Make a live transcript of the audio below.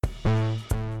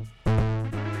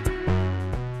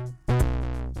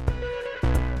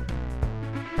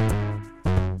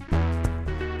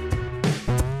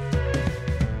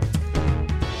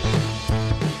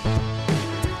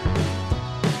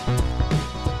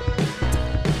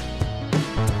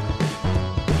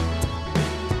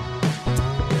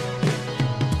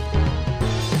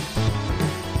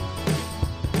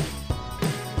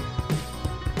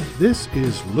This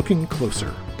is Looking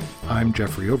Closer. I'm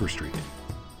Jeffrey Overstreet,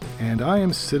 and I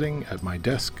am sitting at my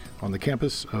desk on the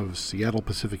campus of Seattle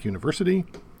Pacific University,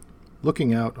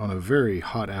 looking out on a very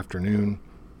hot afternoon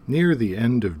near the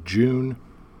end of June,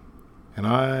 and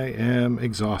I am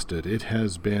exhausted. It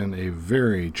has been a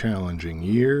very challenging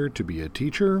year to be a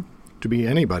teacher, to be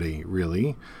anybody,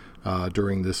 really,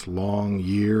 during this long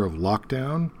year of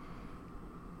lockdown.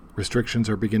 Restrictions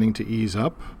are beginning to ease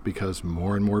up because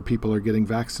more and more people are getting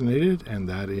vaccinated, and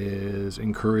that is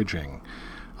encouraging.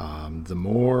 The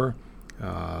more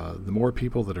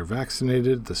people that are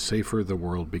vaccinated, the safer the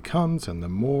world becomes, and the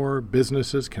more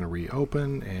businesses can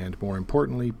reopen, and more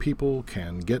importantly, people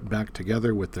can get back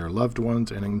together with their loved ones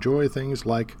and enjoy things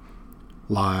like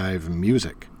live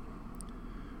music.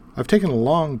 I've taken a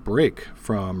long break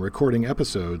from recording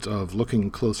episodes of Looking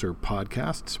Closer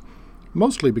podcasts,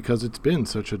 mostly because it's been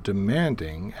such a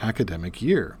demanding academic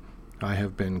year. I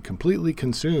have been completely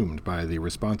consumed by the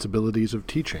responsibilities of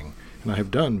teaching, and I have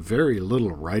done very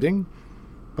little writing,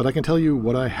 but I can tell you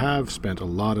what I have spent a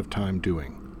lot of time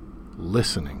doing: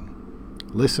 listening.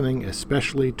 Listening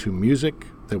especially to music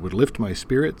that would lift my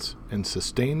spirits and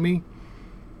sustain me.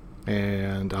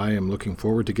 And I am looking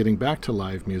forward to getting back to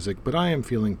live music, but I am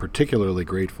feeling particularly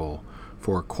grateful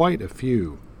for quite a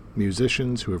few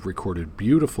musicians who have recorded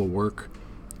beautiful work,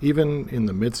 even in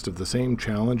the midst of the same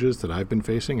challenges that I've been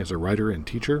facing as a writer and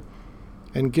teacher,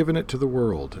 and given it to the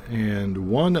world. And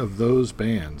one of those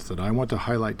bands that I want to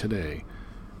highlight today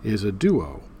is a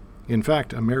duo, in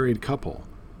fact, a married couple.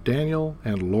 Daniel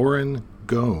and Lauren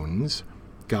Gones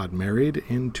got married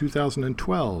in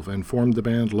 2012 and formed the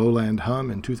band Lowland Hum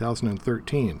in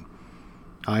 2013.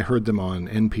 I heard them on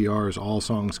NPR's All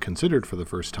Songs Considered for the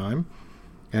first time,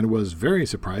 and was very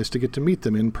surprised to get to meet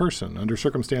them in person under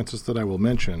circumstances that I will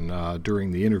mention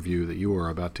during the interview that you are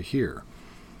about to hear.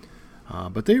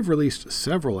 But they've released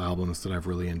several albums that I've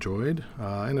really enjoyed,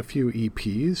 and a few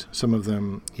EPs, some of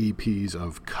them EPs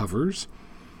of covers.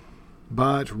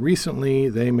 But recently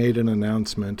they made an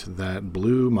announcement that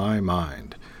blew my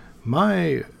mind.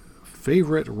 My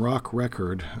favorite rock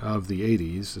record of the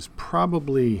 80s is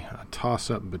probably a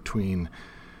toss-up between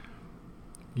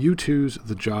U2's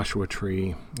The Joshua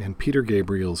Tree and Peter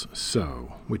Gabriel's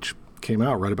So, which came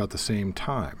out right about the same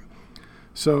time.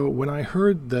 So when I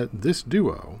heard that this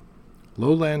duo,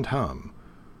 Lowland Hum,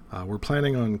 were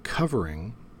planning on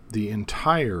covering the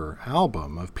entire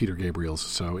album of Peter Gabriel's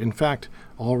So, in fact,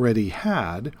 already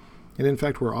had, and in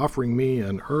fact were offering me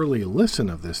an early listen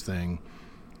of this thing,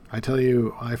 I tell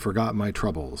you, I forgot my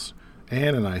troubles.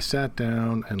 Anne and I sat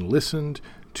down and listened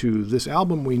to this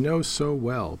album we know so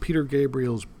well, Peter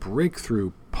Gabriel's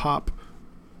breakthrough pop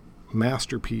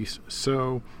masterpiece,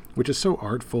 So, which is so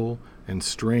artful and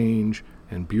strange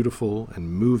and beautiful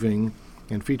and moving,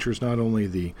 and features not only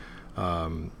the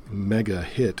mega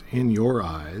hit In Your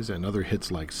Eyes and other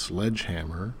hits like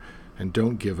Sledgehammer and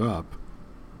Don't Give Up,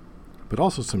 but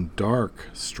also some dark,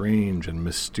 strange, and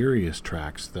mysterious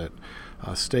tracks that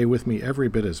stay with me every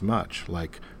bit as much,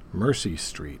 like Mercy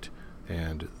Street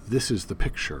and This Is the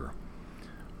Picture.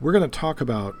 We're going to talk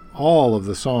about all of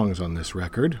the songs on this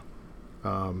record.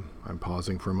 I'm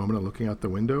pausing for a moment and looking out the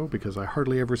window because I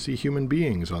hardly ever see human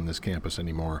beings on this campus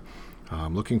anymore.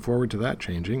 I'm looking forward to that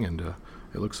changing, and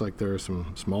it looks like there are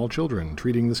some small children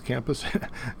treating this campus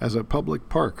as a public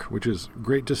park, which is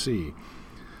great to see.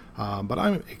 But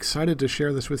I'm excited to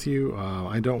share this with you.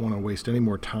 I don't want to waste any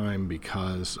more time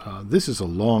because this is a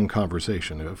long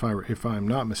conversation. If I'm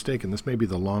not mistaken, this may be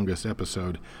the longest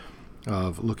episode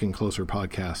of Looking Closer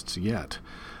podcasts yet.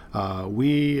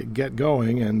 We get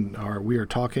going and we are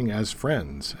talking as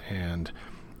friends, and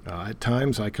at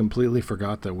times I completely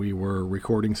forgot that we were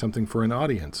recording something for an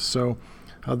audience. So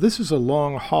this is a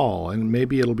long haul, and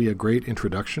maybe it'll be a great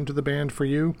introduction to the band for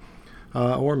you.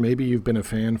 Or maybe you've been a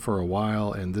fan for a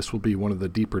while, and this will be one of the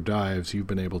deeper dives you've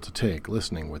been able to take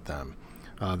listening with them.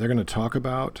 They're going to talk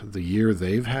about the year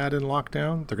they've had in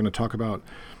lockdown. They're going to talk about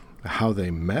how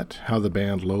they met, how the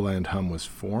band Lowland Hum was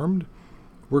formed.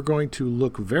 We're going to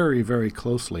look very, very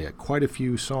closely at quite a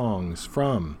few songs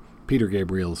from Peter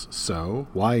Gabriel's So,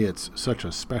 why it's such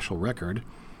a special record,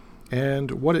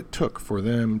 and what it took for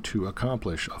them to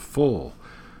accomplish a full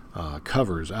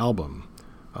covers album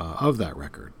of that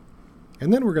record.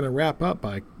 And then we're going to wrap up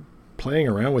by playing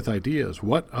around with ideas.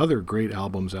 What other great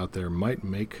albums out there might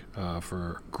make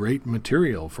for great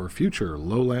material for future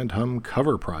Lowland Hum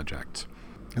cover projects?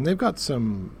 And they've got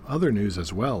some other news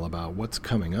as well about what's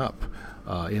coming up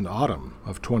in autumn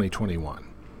of 2021.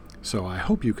 So I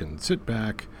hope you can sit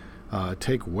back,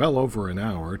 take well over an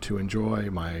hour to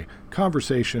enjoy my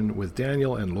conversation with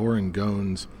Daniel and Lauren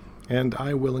Gones, and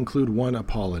I will include one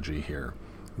apology here.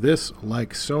 This,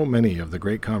 like so many of the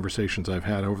great conversations I've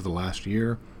had over the last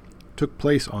year, took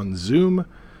place on Zoom,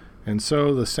 and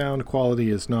so the sound quality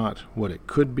is not what it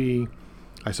could be.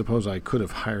 I suppose I could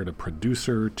have hired a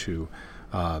producer to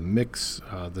mix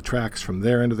the tracks from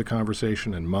their end of the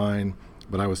conversation and mine,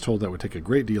 but I was told that would take a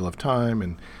great deal of time,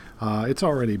 and it's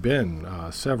already been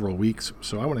several weeks,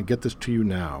 so I want to get this to you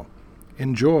now.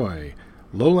 Enjoy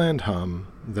Lowland Hum,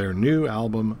 their new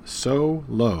album, So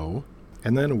Low,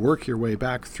 and then work your way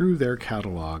back through their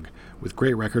catalog with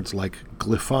great records like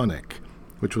Glyphonic,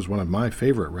 which was one of my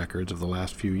favorite records of the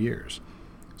last few years.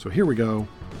 So here we go,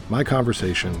 my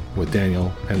conversation with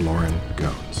Daniel and Lauren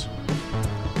Gones.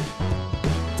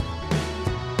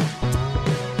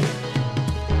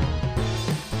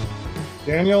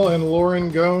 Daniel and Lauren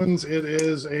Gones, it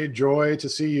is a joy to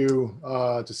see you,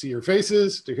 to see your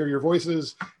faces, to hear your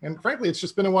voices, and frankly, it's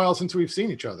just been a while since we've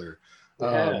seen each other.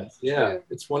 Yeah,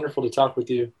 it's wonderful to talk with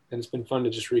you, and it's been fun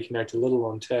to just reconnect a little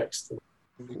on text.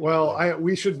 Well,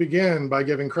 we should begin by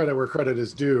giving credit where credit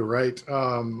is due, right?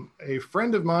 A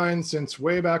friend of mine since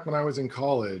way back when I was in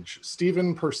college,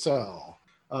 Stephen Purcell.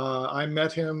 I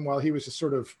met him while he was just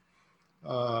sort of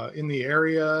in the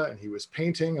area, and he was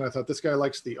painting, and I thought, this guy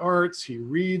likes the arts. He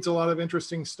reads a lot of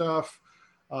interesting stuff.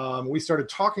 We started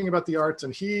talking about the arts,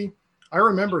 and I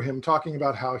remember him talking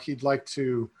about how he'd like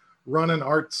to run an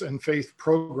arts and faith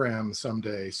program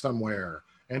someday, somewhere.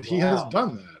 And he has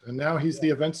done that. And now he's the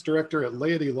events director at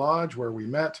Laity Lodge, where we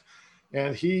met.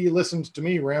 And he listened to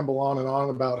me ramble on and on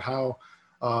about how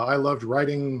I loved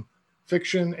writing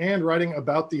fiction and writing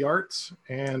about the arts.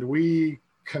 And we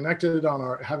connected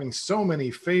on having so many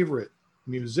favorite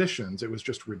musicians. It was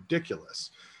just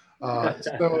ridiculous.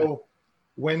 So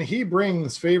when he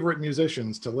brings favorite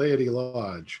musicians to Laity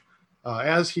Lodge,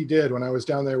 as he did when I was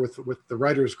down there with the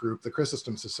writers group, the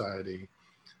Chrysostom Society,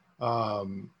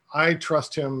 I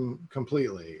trust him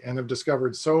completely and have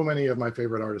discovered so many of my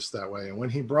favorite artists that way. And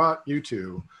when he brought you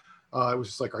two, it was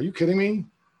just like, are you kidding me?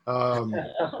 I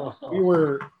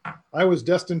was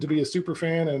destined to be a super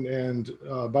fan, and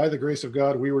by the grace of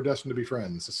God, we were destined to be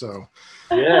friends. So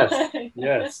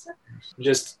yes.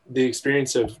 Just the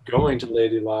experience of going to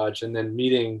Laity Lodge and then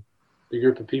meeting the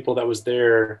group of people that was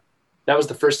there. That was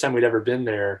the first time we'd ever been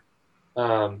there.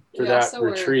 For that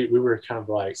retreat, we were kind of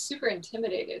like super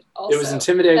intimidated. Also, it was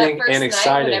intimidating and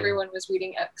exciting. When everyone was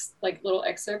reading little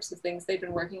excerpts of things they'd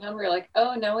been working on, we were like,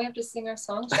 "Oh, now we have to sing our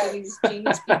songs for these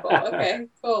genius people." Okay,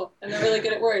 cool, and they're really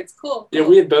good at words. Cool. Yeah,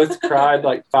 we had both cried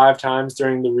like 5 times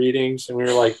during the readings, and we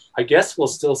were like, "I guess we'll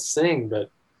still sing," but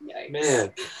yikes.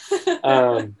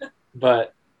 Man,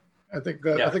 but I think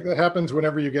that happens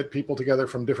whenever you get people together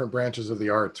from different branches of the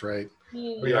arts, right? I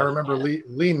mean, I remember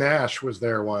Lee Nash was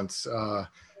there once,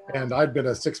 and I'd been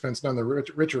a Sixpence None the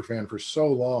Richer fan for so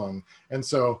long. And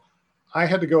so I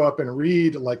had to go up and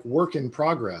read like work in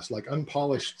progress, like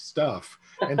unpolished stuff.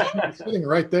 And she was sitting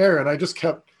right there, and I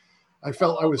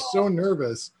felt I was so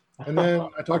nervous. And then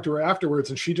I talked to her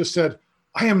afterwards, and she just said,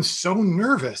 "I am so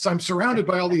nervous. I'm surrounded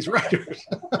by all these writers."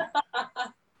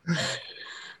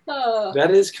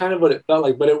 That is kind of what it felt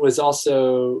like, but it was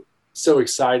also so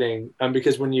exciting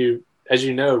because when you, as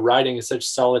you know, writing is such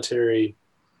solitary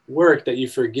work that you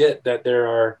forget that there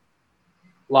are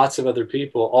lots of other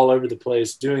people all over the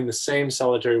place doing the same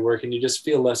solitary work, and you just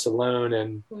feel less alone,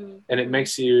 and it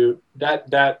makes you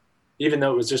that even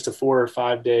though it was just a 4 or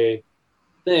 5 day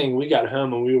thing, we got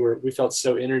home and we felt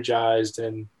so energized,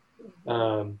 and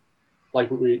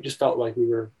like we just felt like we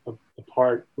were a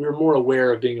part. We were more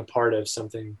aware of being a part of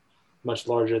something much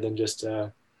larger than just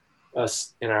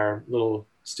us in our little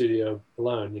studio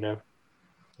alone, you know?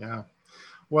 Yeah.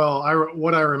 Well,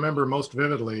 what I remember most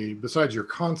vividly, besides your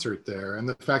concert there and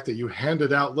the fact that you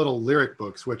handed out little lyric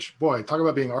books, which, boy, talk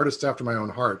about being artists after my own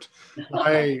heart.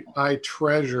 I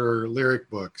treasure lyric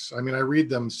books. I mean, I read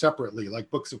them separately, like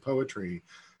books of poetry,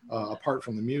 apart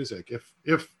from the music,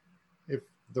 if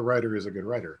the writer is a good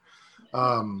writer.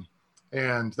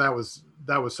 And that was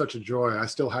such a joy.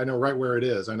 I know right where it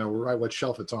is. I know right what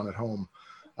shelf it's on at home.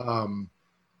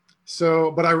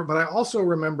 But I also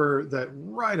remember that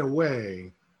right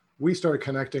away we started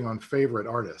connecting on favorite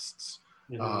artists.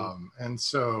 Mm-hmm. And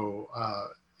so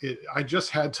I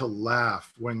just had to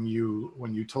laugh when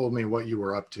you told me what you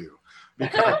were up to,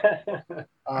 because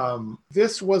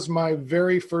this was my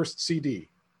very first CD.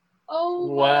 Oh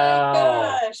wow!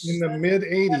 My gosh, in the mid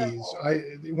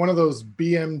 '80s, one of those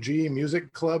BMG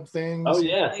music club things. Oh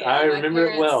yes, I remember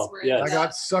it well. Yes, I got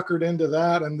suckered into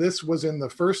that, and this was in the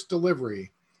first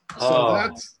delivery.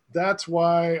 So that's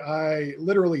why I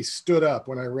literally stood up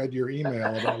when I read your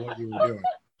email about what you were doing.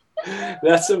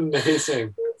 That's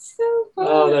amazing. That's so fun.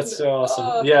 Oh, that's so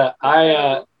awesome. Yeah,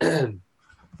 I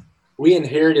we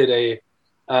inherited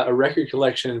a record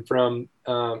collection from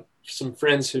some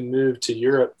friends who moved to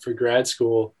Europe for grad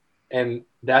school, and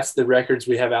that's the records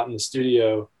we have out in the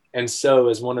studio. And so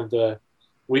as one of the,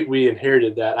 we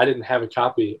inherited that. I didn't have a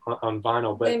copy on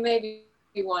vinyl, but they may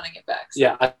be wanting it back. So.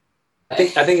 Yeah, I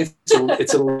think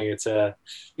it's a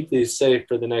keep these safe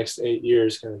for the next 8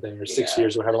 years kind of thing, or 6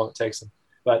 years, or however long it takes them.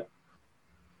 But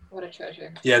what a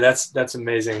treasure! Yeah, that's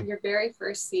amazing. Your very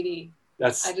first CD.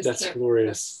 That's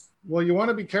glorious. Well, you want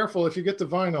to be careful if you get the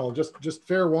vinyl. Just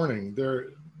fair warning.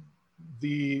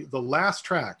 The last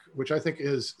track, which I think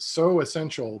is so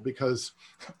essential, because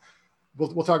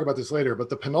we'll talk about this later, but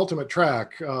the penultimate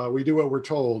track, We Do What We're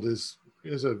Told, is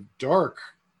a dark,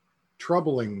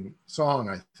 troubling song,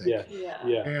 I think.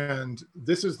 Yeah. And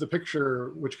this is the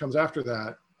picture which comes after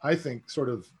that, I think sort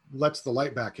of lets the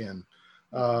light back in.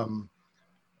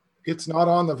 It's not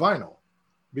on the vinyl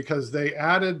because they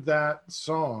added that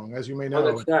song, as you may know.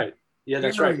 Oh, that's right. Yeah,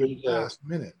 that's right. Last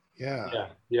minute. Yeah.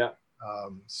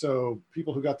 So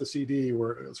people who got the CD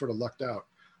were sort of lucked out.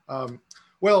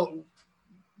 Well,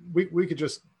 we could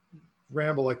just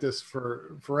ramble like this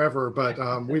for forever, but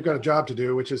we've got a job to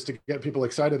do, which is to get people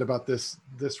excited about this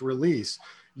release.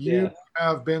 You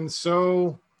have been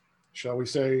so, shall we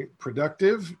say,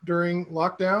 productive during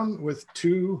lockdown with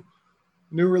 2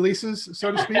 new releases,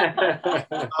 so to speak.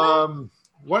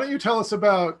 Why don't you tell us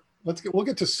about, we'll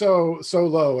get to So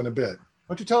Low in a bit.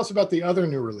 Why don't you tell us about the other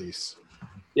new release?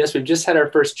 Yes, we've just had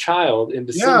our first child in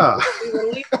December. Yeah. We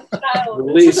released the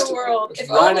child into the world. If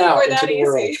right only out were into that the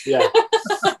world. easy. Yeah.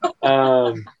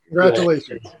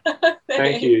 Congratulations.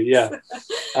 Thank you.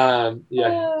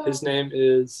 Yeah. His name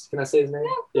is, can I say his name?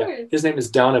 Yeah. His name is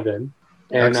Donovan.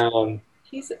 And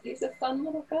he's a fun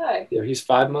little guy. Yeah, he's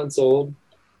 5 months old,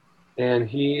 and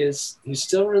he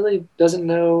still really doesn't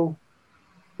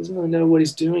really know what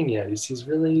he's doing yet.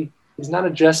 He's not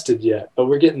adjusted yet, but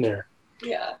we're getting there.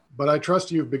 Yeah. But I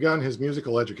trust you've begun his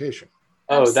musical education.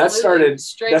 Oh, Absolutely.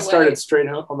 that started straight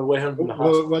home on the way home from the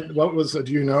hospital. What was?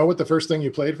 Do you know what the first thing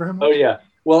you played for him was? Oh yeah.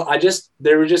 Well,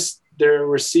 there were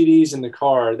CDs in the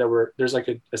car there's like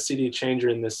a CD changer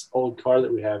in this old car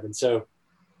that we have, and so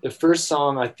the first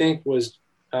song I think was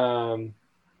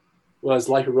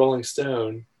Like a Rolling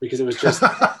Stone, because it was just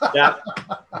that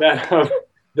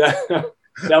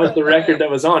was the record that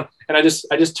was on, and I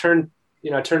just turned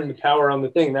the power on the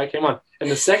thing, and that came on. And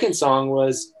the second song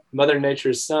was Mother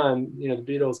Nature's Son, the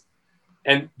Beatles.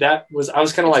 And I was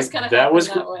kind of like, that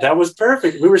was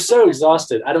perfect. We were so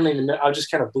exhausted. I don't even know. I was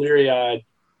just kind of bleary eyed,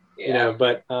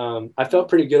 but I felt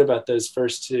pretty good about those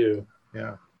first 2.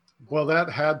 Yeah. Well, that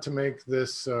had to make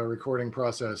this recording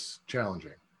process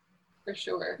challenging. For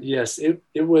sure. Yes. It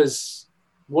was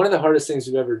one of the hardest things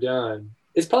we've ever done.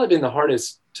 It's probably been the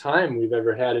hardest time we've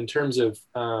ever had in terms of,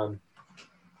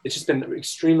 it's just been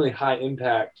extremely high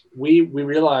impact. We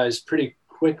realized pretty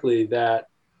quickly that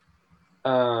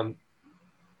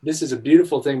this is a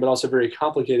beautiful thing, but also a very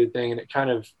complicated thing, and it kind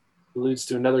of alludes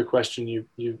to another question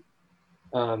you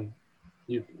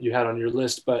had on your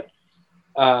list. But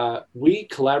we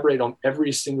collaborate on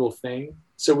every single thing,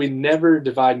 so we never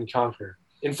divide and conquer.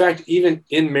 In fact, even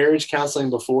in marriage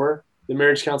counseling before, the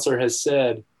marriage counselor has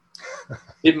said,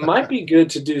 it might be good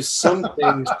to do some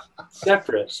things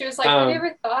separate. She was like, have you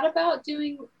ever thought about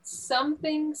doing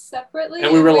something separately?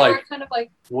 And we were like, kind of like,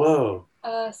 whoa.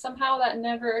 Somehow that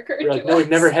never occurred to us. No, we've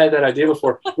never had that idea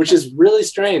before, which is really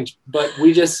strange. But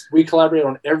we collaborate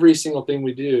on every single thing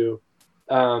we do.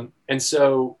 And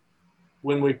so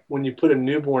when you put a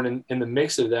newborn in the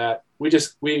mix of that,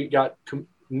 we got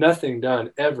nothing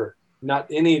done ever. Not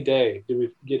any day did we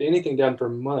get anything done for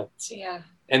months. Yeah.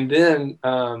 And then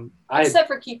except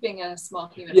for keeping a small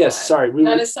human. Yes, alive. sorry.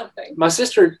 That is something. My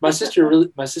sister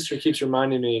keeps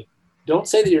reminding me, don't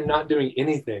say that you're not doing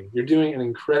anything. You're doing an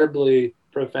incredibly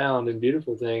profound and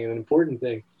beautiful thing and an important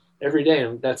thing every day,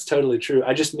 and that's totally true.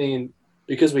 I just mean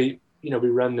because we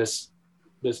run this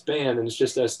band and it's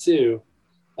just us 2.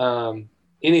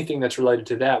 Anything that's related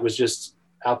to that was just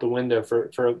out the window for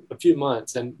a few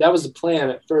months, and that was the plan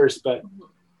at first, but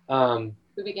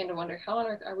we began to wonder, how on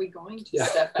earth are we going to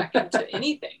step back into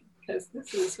anything? Because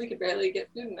we could barely get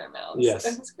food in our mouths. Yes.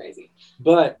 It was crazy.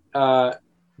 But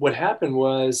what happened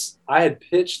was I had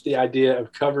pitched the idea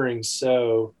of covering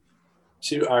So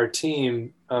to our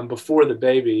team before the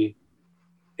baby,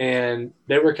 and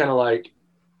they were kind of like,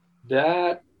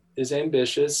 that is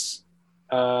ambitious,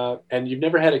 and you've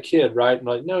never had a kid, right? And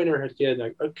I'm like, no, I never had a kid. And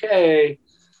like, okay,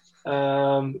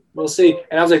 we'll see.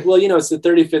 And I was like, well, it's the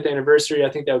 35th anniversary. I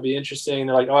think that would be interesting. And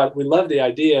they're like, oh, we love the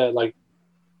idea. Like,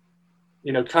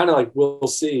 kind of like, we'll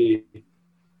see.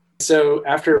 So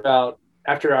after about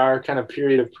after our kind of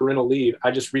period of parental leave,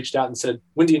 I just reached out and said,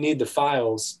 when do you need the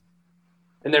files?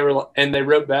 And they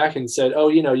wrote back and said, oh,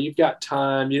 you've got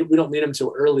time. We don't need them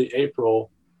until early April.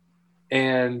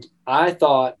 And I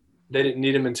thought they didn't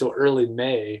need them until early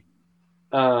May.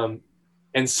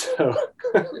 And so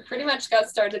we pretty much got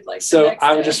started like so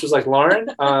I just was like, Lauren,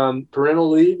 parental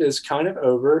leave is kind of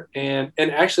over. And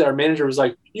actually our manager was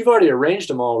like, you've already arranged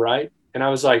them all, right? And I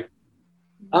was like,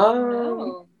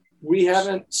 no. We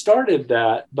haven't started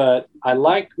that, but I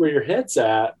like where your head's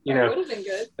at. That would have been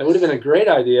good. That would have been a great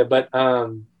idea. But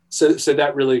so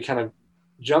that really kind of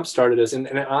jump started us. And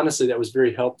honestly, that was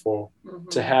very helpful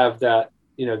to have that,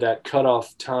 that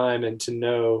cutoff time and to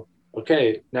know,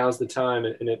 okay, now's the time.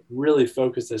 And it really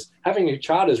focused us. Having a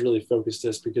child has really focused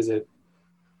us because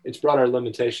it's brought our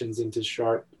limitations into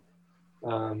sharp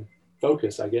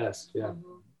focus, I guess. Yeah.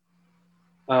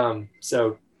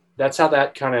 So that's how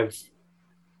that kind of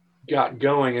got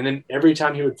going. And then every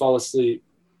time he would fall asleep,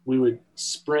 we would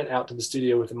sprint out to the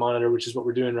studio with the monitor, which is what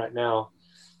we're doing right now.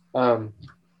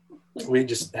 We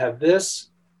just have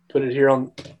this, put it here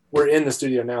we're in the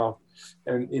studio now,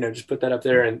 and just put that up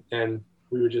there, and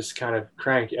we would just kind of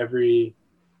crank every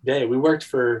day. We worked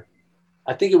for,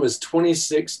 I think it was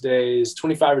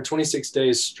 25 or 26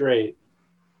 days straight,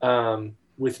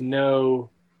 with no,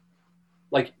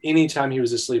 like, anytime he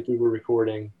was asleep, we were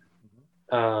recording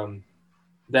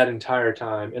that entire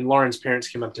time. And Lauren's parents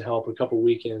came up to help a couple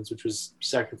weekends, which was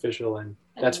sacrificial, and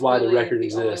that's why the record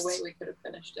exists. The only way we could have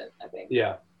finished it, I think.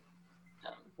 Yeah.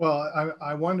 Well,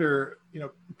 I wonder,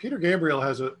 Peter Gabriel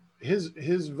has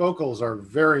his vocals are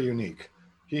very unique.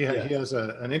 He has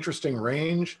an interesting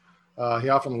range. He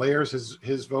often layers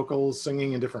his vocals,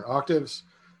 singing in different octaves.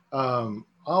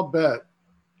 I'll bet.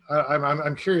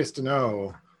 I'm curious to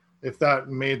know if that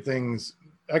made things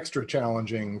extra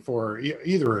challenging for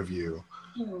either of you.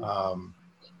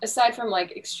 Aside from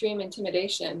like extreme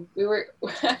intimidation, we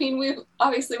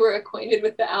obviously were acquainted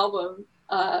with the album,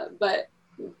 but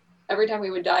every time we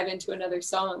would dive into another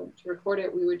song to record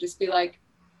it, we would just be like,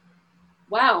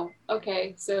 wow,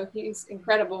 okay, so he's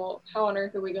incredible. How on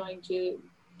earth are we going to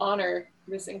honor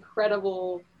this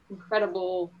incredible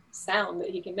sound that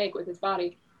he can make with his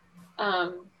body?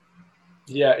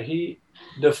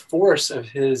 The force of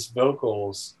his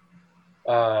vocals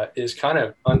is kind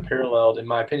of unparalleled, in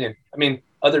my opinion. I mean,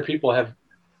 other people have,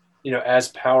 as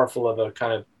powerful of a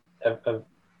kind of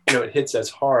it hits as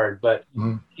hard, but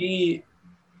we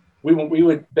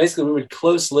would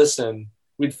close listen.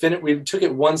 We took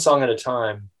it one song at a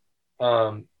time,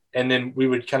 and then we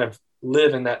would kind of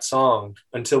live in that song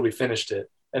until we finished it.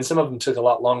 And some of them took a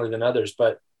lot longer than others,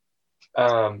 but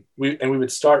we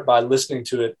would start by listening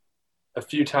to it a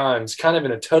few times, kind of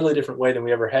in a totally different way than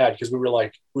we ever had, because we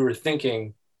were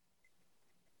thinking,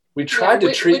 we tried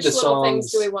to treat the songs. Which little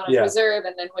things do we want to preserve,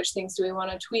 and then which things do we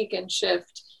want to tweak and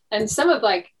shift? And some of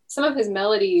his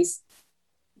melodies,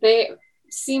 they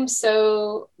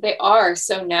are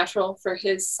so natural for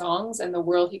his songs and the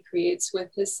world he creates with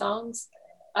his songs.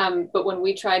 But when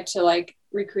we tried to like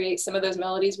recreate some of those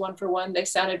melodies one for one, they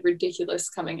sounded ridiculous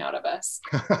coming out of us.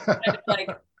 Like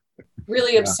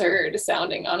really absurd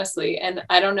sounding, honestly. And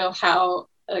I don't know how,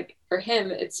 like, for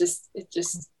him, it just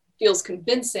feels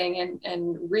convincing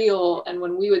and real. And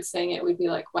when we would sing it, we'd be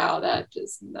like, wow, that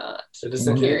does not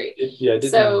carry.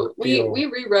 So we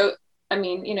rewrote,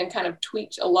 kind of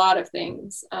tweaked a lot of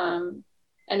things. And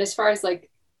as far as like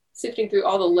sifting through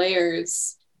all the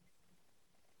layers,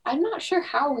 I'm not sure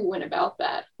how we went about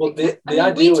that. Well, we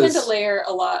tend to layer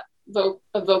a lot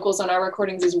of vocals on our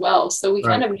recordings as well. So we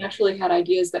kind of naturally had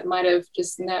ideas that might have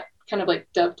just kind of like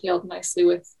dovetailed nicely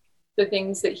with the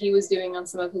things that he was doing on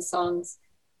some of his songs.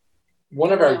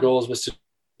 One of our goals was to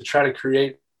try to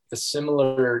create a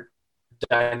similar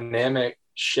dynamic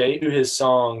shape to his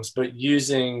songs, but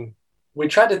we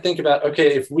tried to think about,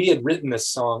 okay, if we had written this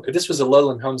song, if this was a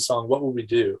Lowland Hum song, what would we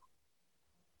do?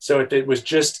 So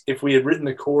if we had written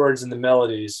the chords and the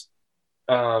melodies,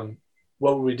 what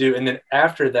would we do? And then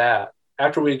after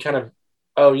we kind of,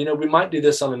 we might do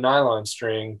this on a nylon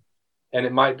string, and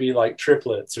it might be like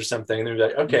triplets or something. And then we'd be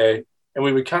like, okay. And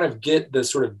we would kind of get the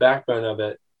sort of backbone of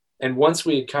it. And once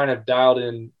we had kind of dialed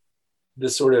in the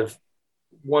sort of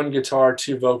one guitar,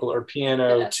 two vocal, or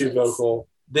piano, two vocal,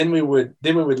 then we would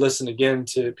listen again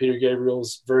to Peter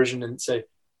Gabriel's version and say,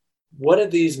 what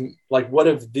of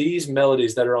these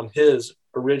melodies that are on his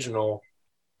original,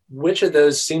 which of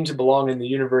those seem to belong in the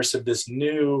universe of this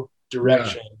new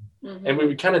direction? Yeah. And we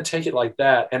would kind of take it like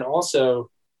that. And also,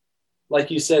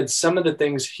 like you said, some of the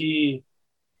things he's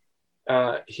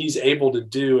able to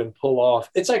do and pull off,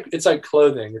 it's like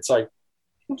clothing. It's like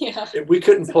Yeah. We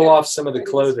couldn't pull off some of the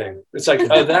clothing. It's like,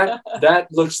 oh, that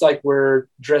looks like we're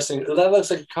dressing. That looks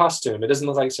like a costume. It doesn't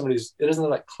look like it doesn't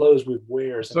look like clothes we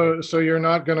wear. Or something. So you're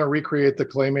not going to recreate the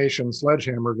claymation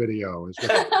Sledgehammer video?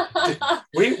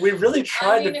 We really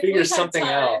tried to figure something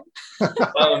out.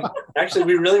 Actually,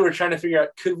 we really were trying to figure out,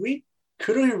 could we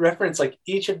reference like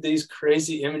each of these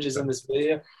crazy images in this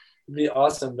video? It'd be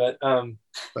awesome. But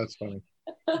that's funny.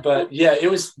 But yeah,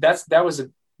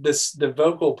 the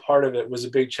vocal part of it was a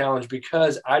big challenge,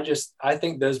 because I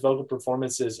think those vocal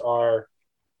performances are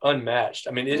unmatched.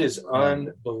 I mean, it is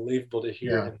unbelievable to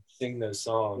hear him sing those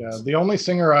songs. Yeah, the only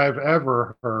singer I've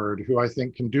ever heard who I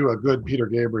think can do a good Peter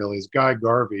Gabriel is Guy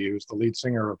Garvey, who's the lead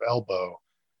singer of Elbow.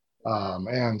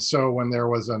 And so when there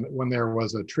was a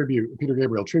Peter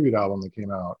Gabriel tribute album that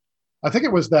came out, I think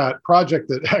it was that project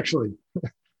that actually,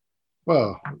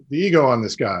 well, the ego on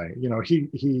this guy, you know,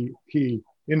 he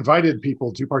invited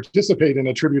people to participate in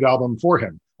a tribute album for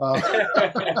him.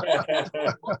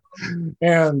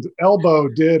 And Elbow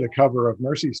did a cover of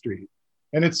Mercy Street.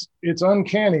 And it's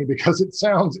uncanny because it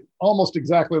sounds almost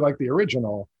exactly like the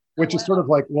original, which is sort of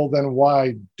like, well, then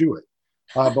why do it?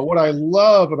 But what I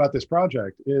love about this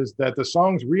project is that the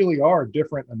songs really are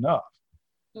different enough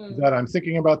that I'm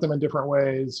thinking about them in different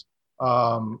ways.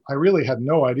 I really had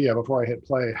no idea before I hit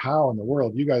play how in the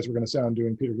world you guys were going to sound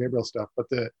doing Peter Gabriel stuff, but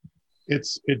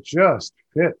it just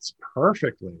fits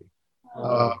perfectly.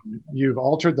 You've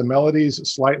altered the melodies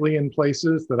slightly in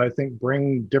places that I think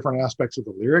bring different aspects of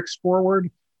the lyrics forward.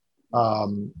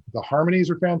 The harmonies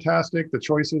are fantastic. The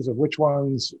choices of which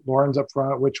ones Lauren's up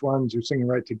front, which ones you're singing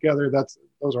right together,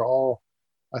 those are all,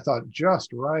 I thought,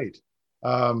 just right.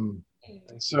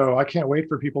 So I can't wait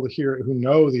for people to hear it who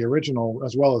know the original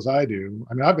as well as I do.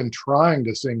 I mean, I've been trying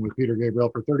to sing with Peter Gabriel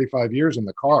for 35 years in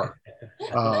the car,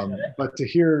 but to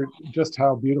hear just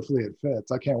how beautifully it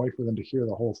fits, I can't wait for them to hear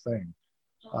the whole thing.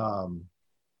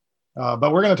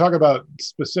 But we're going to talk about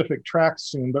specific tracks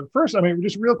soon. But first, I mean,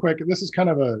 just real quick,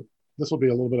 this will be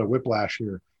a little bit of whiplash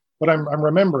here, but I'm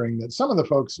remembering that some of the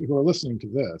folks who are listening to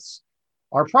this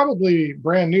are probably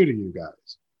brand new to you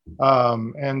guys.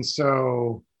 And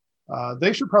so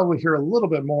they should probably hear a little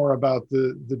bit more about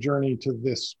the journey to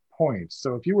this point.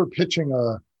 So if you were pitching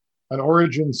an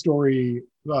origin story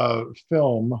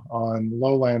film on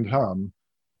Lowland Hum,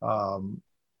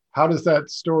 how does that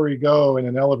story go in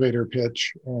an elevator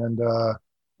pitch?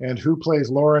 And who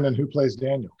plays Lauren and who plays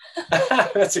Daniel?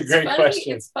 That's a great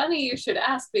question. It's funny you should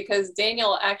ask, because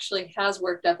Daniel actually has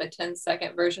worked up a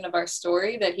 10-second version of our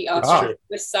story that he often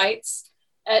recites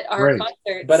at our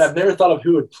concerts. But I've never thought of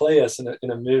who would play us in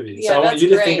a movie. Yeah, so I want you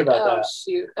to think about that.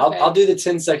 Shoot. Okay. I'll do the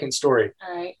 10-second story.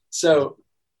 All right. So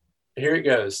here it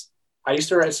goes. I used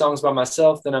to write songs by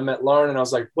myself. Then I met Lauren and I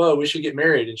was like, whoa, we should get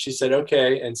married. And she said,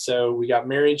 okay. And so we got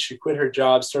married. She quit her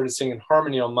job, started singing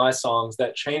harmony on my songs.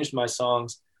 That changed my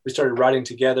songs. We started writing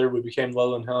together. We became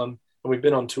Lowland Hum, and we've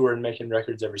been on tour and making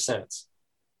records ever since.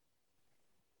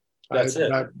 That's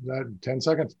it. That 10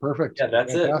 seconds, perfect. Yeah,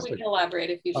 that's fantastic. We can elaborate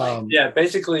if you'd like. Yeah,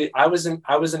 basically, I was in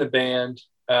a band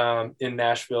in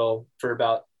Nashville for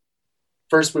about.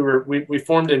 First, we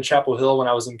formed in Chapel Hill when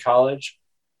I was in college,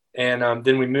 and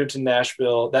then we moved to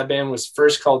Nashville. That band was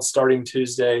first called Starting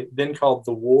Tuesday, then called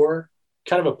The War,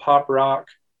 kind of a pop rock,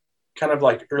 kind of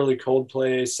like early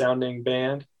Coldplay sounding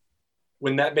band.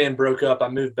 When that band broke up, I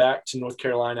moved back to North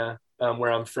Carolina,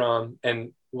 where I'm from,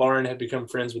 and Lauren had become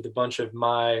friends with a bunch of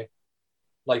my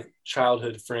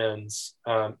childhood friends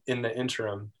in the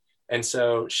interim. And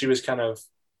so she was kind of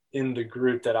in the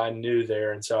group that I knew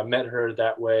there. And so I met her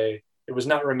that way. It was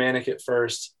not romantic at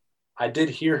first. I did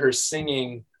hear her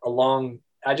singing along.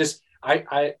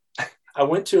 I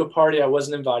went to a party I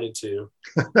wasn't invited to.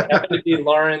 It happened to be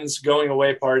Lauren's going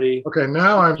away party. Okay,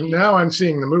 now I'm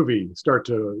seeing the movie start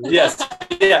to. Yes,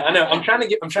 yeah, I know. I'm trying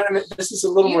to. This is a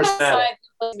little more sad.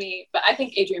 Me, but I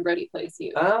think Adrian Brody plays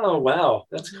you. Oh wow,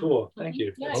 that's cool. Thank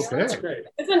you. Yeah, okay, that's great.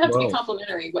 It doesn't have to be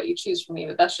complimentary what you choose for me,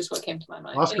 but that's just what came to my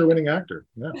mind. Oscar-winning actor.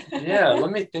 Yeah. Yeah.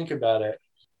 Let me think about it.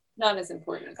 Not as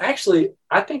important. Actually,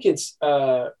 I think it's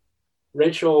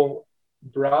Rachel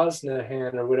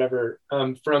Brosnahan or whatever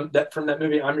from that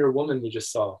movie I'm Your Woman we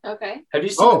just saw. Okay. Have you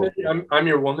seen the movie I'm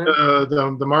Your Woman?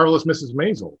 The Marvelous Mrs.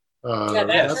 Maisel. Yeah,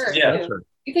 that's her. Yeah.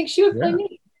 You think she would play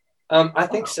me? I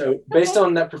think so, based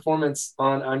on that performance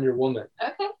on I'm Your Woman.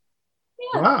 Okay.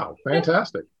 Yeah. Wow,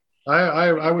 fantastic.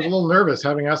 I was a little nervous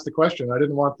having asked the question. I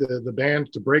didn't want the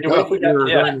band to break up.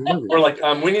 We're like,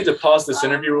 we need to pause this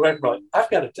interview. We're like,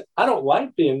 I don't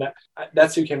like being that.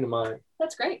 That's who came to mind.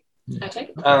 That's great. I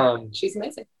take it. She's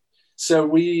amazing. So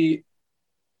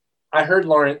I heard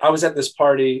Lauren. I was at this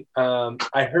party.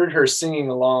 I heard her singing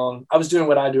along. I was doing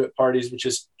what I do at parties, which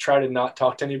is try to not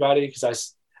talk to anybody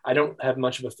because I don't have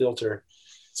much of a filter.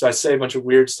 So I say a bunch of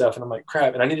weird stuff, and I'm like,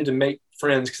 crap. And I needed to make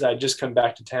friends because I had just come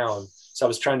back to town. So I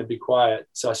was trying to be quiet.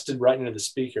 So I stood right into the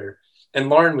speaker, and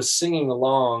Lauren was singing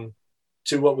along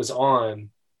to what was on,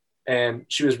 and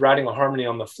she was writing a harmony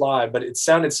on the fly. But it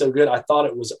sounded so good, I thought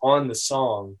it was on the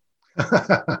song.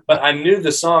 But I knew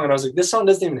the song, and I was like, this song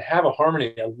doesn't even have a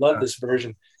harmony. I love this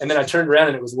version. And then I turned around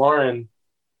and it was Lauren.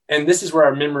 And this is where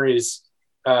our memories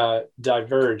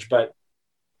diverge. But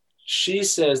she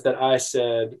says that I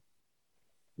said,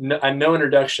 no, I no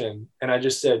introduction. And I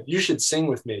just said, you should sing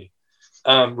with me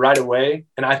right away.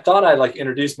 And I thought I like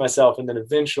introduced myself and then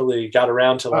eventually got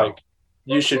around to like,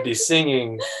 you should be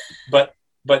singing.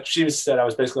 But she said, I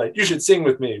was basically like, you should sing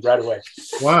with me right away.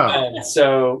 Wow. And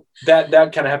so that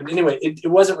kind of happened. Anyway,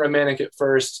 it wasn't romantic at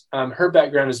first. Her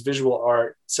background is visual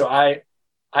art. So I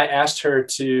asked her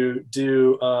to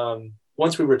do,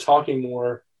 once we were talking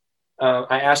more,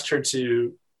 I asked her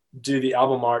to do the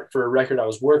album art for a record I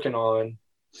was working on.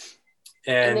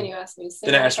 And then you asked me to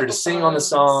sing. Then I asked her to sing on the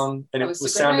song, and it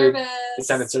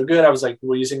sounded so good. I was like,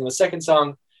 will you sing on the second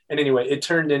song? And anyway, it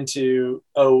turned into,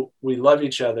 oh, we love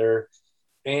each other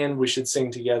and we should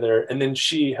sing together. And then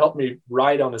she helped me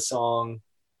write on a song,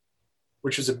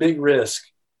 which was a big risk.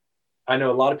 I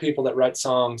know a lot of people that write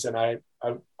songs, and I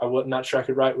was not sure I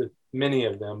could write with many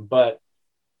of them, but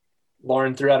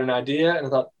Lauren threw out an idea and I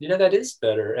thought, that is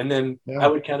better. And then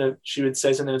she would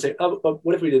say something and say, oh, but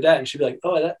what if we did that? And she'd be like,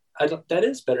 oh, that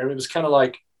is better. And it was kind of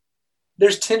like,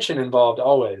 there's tension involved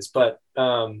always. But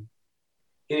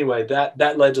anyway,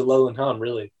 that led to Lowland Hum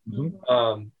really.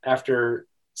 Mm-hmm. After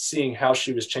seeing how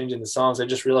she was changing the songs, I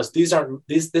just realized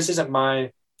this isn't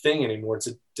my thing anymore. It's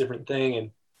a different thing.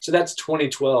 And so that's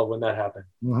 2012 when that happened.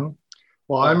 Mm-hmm.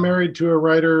 Well, I'm married to a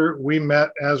writer. We met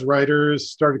as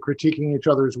writers, started critiquing each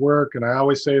other's work. And I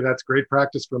always say that's great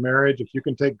practice for marriage. If you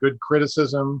can take good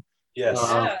criticism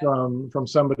from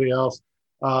somebody else.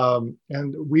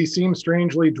 And we seem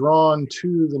strangely drawn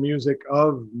to the music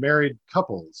of married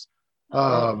couples.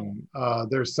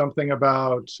 There's something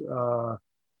about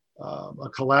a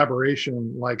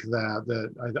collaboration like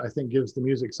that I think gives the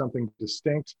music something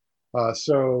distinct.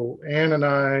 So Anne and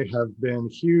I have been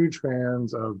huge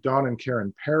fans of Don and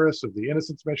Karen Paris of the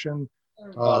Innocence Mission,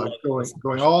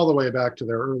 going all the way back to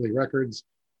their early records.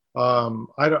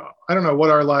 I don't know what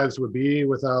our lives would be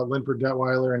without Linford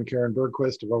Detweiler and Karen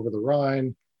Bergquist of Over the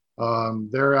Rhine.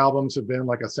 Their albums have been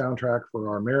like a soundtrack for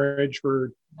our marriage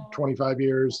for 25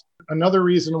 years. Another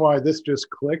reason why this just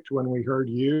clicked when we heard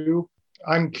you,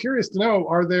 I'm curious to know,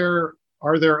 are there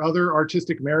other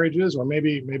artistic marriages, or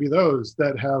maybe those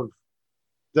that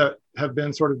have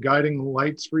been sort of guiding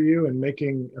lights for you in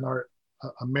making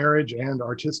a marriage and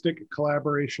artistic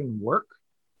collaboration work?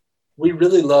 We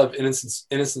really love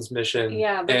Innocence Mission.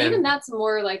 Yeah, but even that's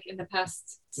more like in the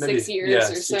past 6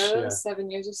 years or so, 7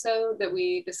 years or so that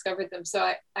we discovered them.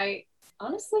 So I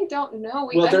honestly don't know.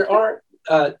 There are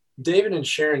David and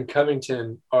Sharon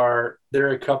Covington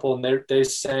they're a couple, and they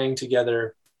sang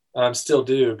together, still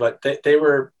do, but they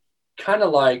were kind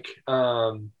of like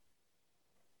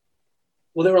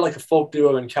they were like a folk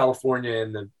duo in California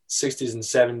in the 60s and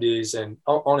 70s and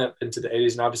on up into the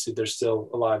 80s. And obviously they're still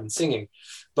alive and singing,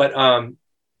 but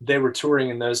they were touring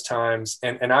in those times.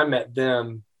 And I met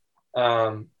them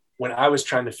when I was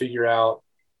trying to figure out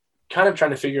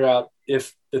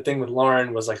if the thing with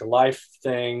Lauren was like a life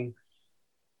thing.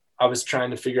 I was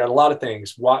trying to figure out a lot of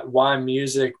things. Why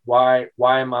music? Why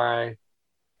am I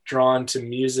drawn to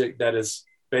music that is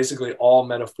basically all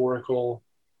metaphorical?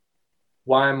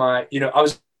 Why am I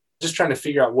was just trying to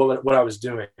figure out what I was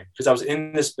doing, because I was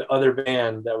in this other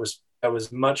band that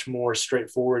was much more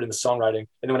straightforward in the songwriting.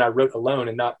 And then when I wrote alone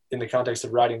and not in the context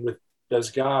of writing with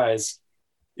those guys,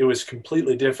 it was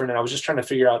completely different. And I was just trying to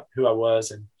figure out who I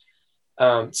was.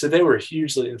 And so they were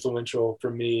hugely influential for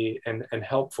me and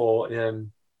helpful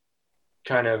in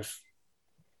kind of,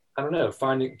 I don't know,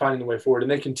 finding the way forward.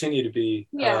 And they continue to be.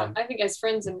 I think as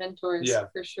friends and mentors,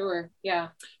 for sure. Yeah.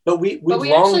 But we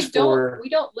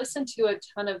don't listen to a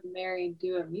ton of married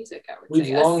duo music, I would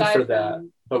say. We've longed for that,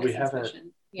 but we haven't.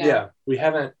 We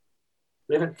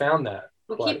haven't found that.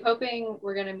 We keep hoping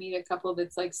we're going to meet a couple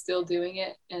that's like still doing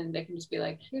it, and they can just be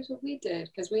like, here's what we did.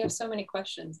 Because we have so many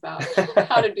questions about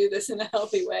how to do this in a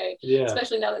healthy way. Yeah.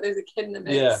 Especially now that there's a kid in the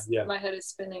mix. Yeah. My head is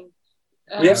spinning.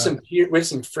 We have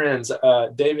some friends.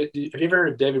 David, have you ever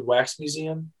heard of David Wax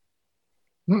Museum?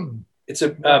 It's a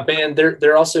band.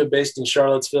 They're also based in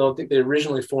Charlottesville. I think they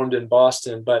originally formed in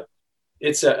Boston, but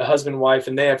it's a husband and wife,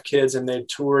 and they have kids, and they've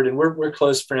toured, and we're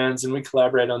close friends, and we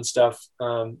collaborate on stuff.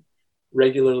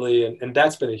 regularly, and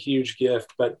that's been a huge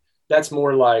gift. But that's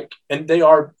more like, and they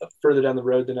are further down the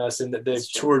road than us, and that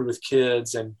they've toured with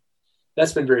kids, and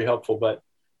that's been very helpful. But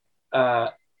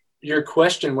your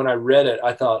question, when I read it,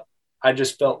 I thought I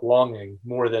just felt longing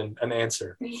more than an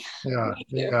answer.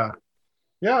 Yeah.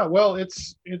 Well,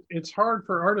 it's hard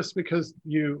for artists because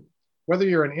whether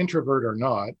you're an introvert or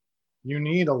not, you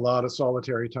need a lot of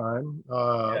solitary time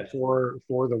for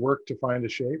the work to find a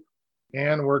shape.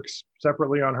 Anne works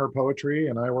separately on her poetry,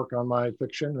 and I work on my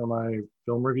fiction or my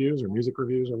film reviews or music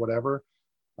reviews or whatever.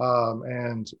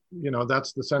 And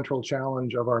that's the central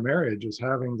challenge of our marriage, is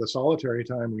having the solitary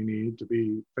time we need to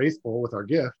be faithful with our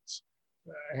gifts,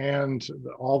 and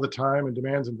all the time and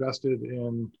demands invested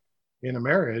in a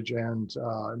marriage. And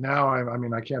now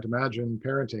I can't imagine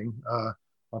parenting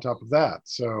on top of that.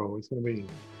 So it's going to be,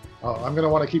 I'm going to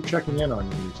want to keep checking in on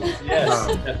you too.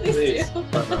 Yes, please.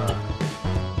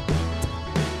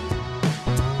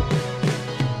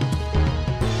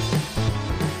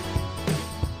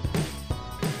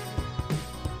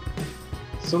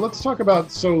 So let's talk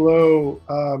about So Low.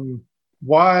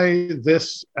 Why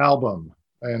this album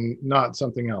and not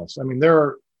something else? I mean,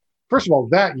 first of all,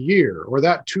 that year or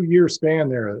that 2-year span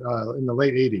there in the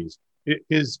late 80s, it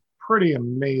is pretty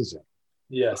amazing.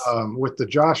 Yes. With the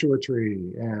Joshua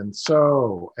Tree and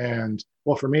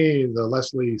well, for me, the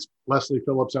Leslie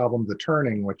Phillips album, The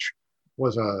Turning, which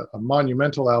was a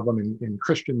monumental album in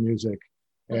Christian music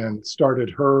and started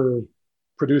her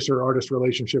producer-artist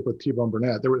relationship with T-Bone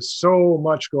Burnett. There was so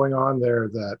much going on there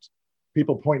that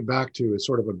people point back to as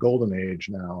sort of a golden age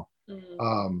now.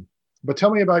 Mm-hmm. But tell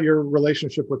me about your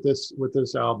relationship with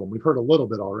this album. We've heard a little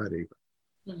bit already.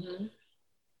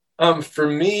 Mm-hmm. For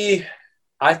me,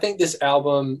 I think this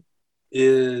album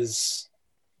is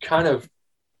kind of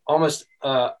almost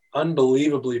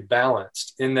unbelievably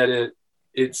balanced in that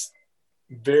it's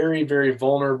very, very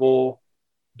vulnerable,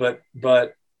 but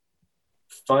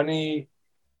funny,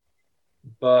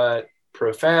 but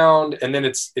profound. And then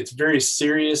it's very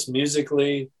serious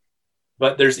musically,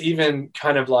 but there's even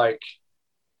kind of like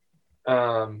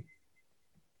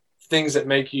things that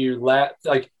make you laugh,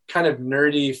 like kind of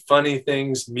nerdy, funny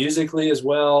things musically as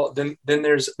well. Then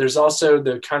there's also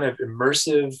the kind of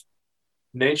immersive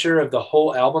nature of the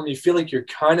whole album. You feel like you're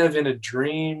kind of in a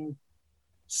dream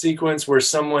sequence where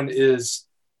someone is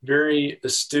very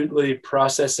astutely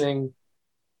processing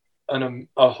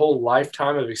a whole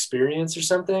lifetime of experience or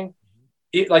something.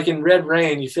 Like in Red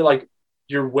Rain, you feel like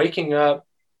you're waking up,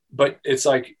 but it's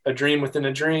like a dream within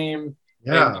a dream.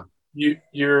 Yeah. And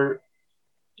you're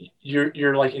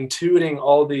like intuiting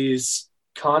all these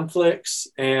conflicts,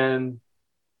 and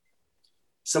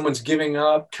someone's giving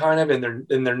up kind of, and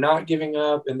they're not giving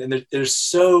up. And then there's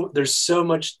so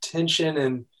much tension,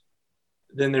 and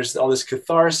then there's all this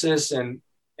catharsis, and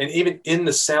even in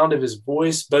the sound of his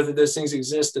voice, both of those things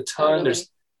exist a ton. Totally. There's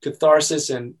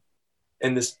catharsis and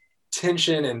this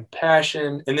tension and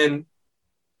passion. And then,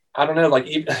 I don't know, like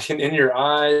even in your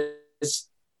eyes,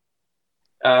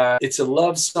 it's a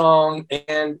love song,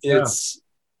 and it's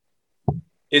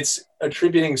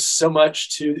attributing so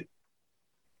much to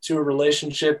a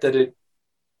relationship that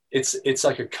it's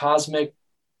like a cosmic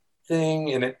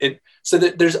thing. And so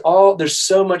that there's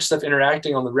so much stuff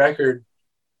interacting on the record.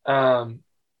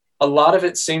 A lot of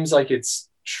it seems like it's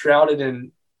shrouded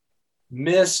in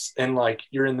mist, and like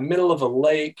you're in the middle of a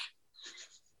lake.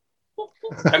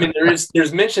 I mean,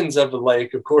 there's mentions of the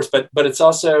lake, of course, but it's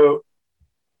also,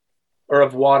 or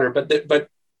of water, but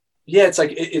yeah, it's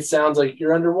like it sounds like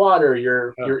you're underwater.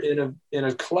 You're in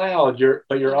a cloud.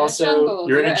 You're also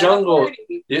in a jungle,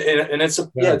 and it's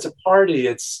a party.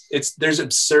 It's there's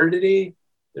absurdity,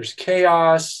 there's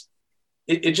chaos.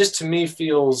 It just, to me,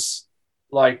 feels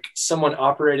like someone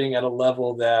operating at a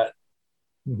level that,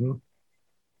 mm-hmm.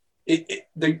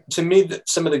 To me,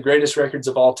 some of the greatest records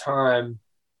of all time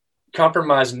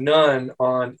compromise none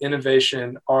on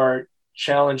innovation, art,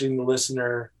 challenging the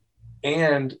listener,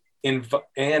 and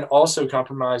also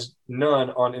compromise none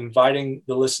on inviting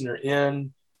the listener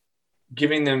in,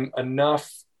 giving them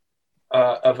enough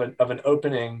of an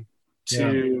opening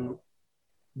to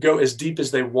go as deep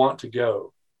as they want to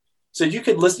go. So you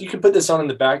could put this on in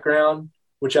the background,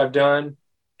 which I've done,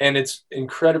 and it's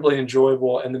incredibly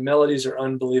enjoyable, and the melodies are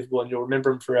unbelievable, and you'll remember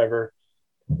them forever.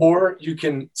 Or you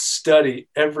can study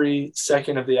every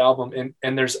second of the album,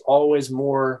 and there's always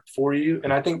more for you.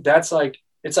 And I think it's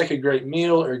like a great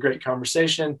meal or a great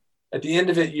conversation. At the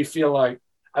end of it, you feel like,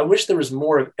 I wish there was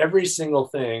more of every single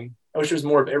thing. I wish there was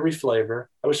more of every flavor.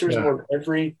 I wish there was more of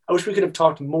I wish we could have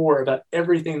talked more about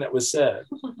everything that was said.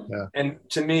 Yeah. And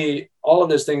to me, all of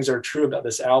those things are true about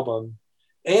this album.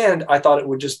 And I thought it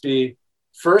would just be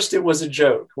first it was a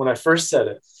joke when I first said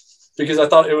it, because I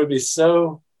thought it would be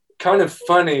so kind of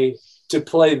funny to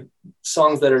play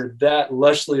songs that are that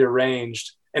lushly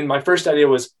arranged. And my first idea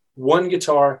was one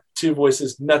guitar, two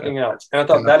voices, nothing else. And I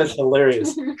thought that is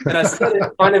hilarious. And I said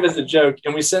it kind of as a joke.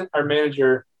 And we sent our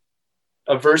manager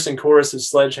a verse and chorus of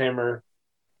Sledgehammer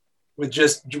with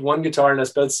just one guitar and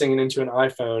us both singing into an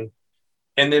iPhone.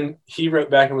 And then he wrote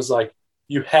back and was like,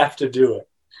 you have to do it.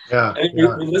 Yeah. And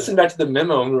we listened back to the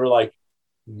memo and we were like,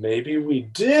 maybe we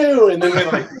do. And then we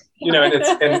like, you know,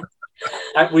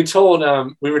 we told,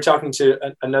 we were talking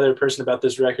to another person about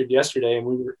this record yesterday,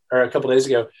 and or a couple of days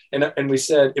ago. And we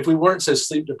said, if we weren't so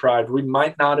sleep deprived, we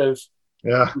might not have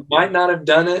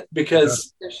done it,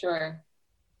 because for sure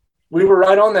we were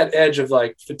right on that edge of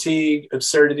like fatigue,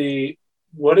 absurdity.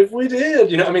 What if we did?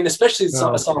 You know, I mean, especially a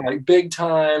song like Big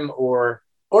Time or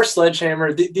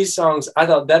Sledgehammer, these songs, I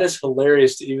thought that is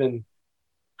hilarious to even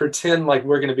pretend like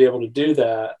we're going to be able to do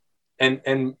that.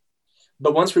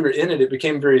 But once we were in it, it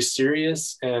became very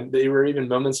serious, and there were even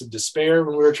moments of despair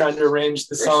when we were trying to arrange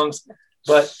the songs.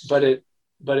 But it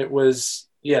was,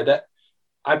 that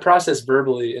I processed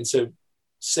verbally, and so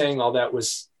saying all that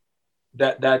was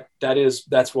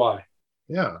that's why.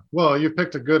 Yeah, well, you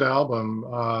picked a good album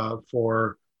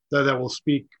for that will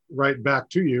speak right back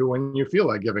to you when you feel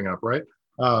like giving up, right?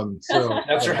 So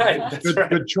that's right.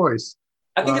 Good choice.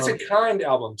 I think it's a kind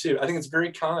album too. I think it's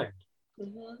very kind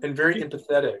and very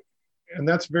empathetic. And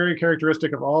that's very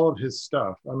characteristic of all of his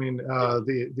stuff. I mean,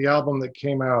 the album that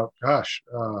came out,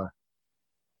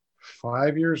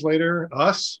 5 years later,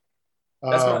 Us.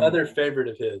 That's my other favorite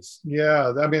of his.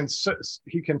 Yeah, I mean,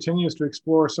 he continues to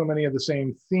explore so many of the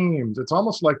same themes. It's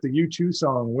almost like the U2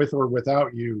 song "With or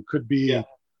Without You" could be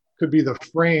the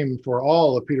frame for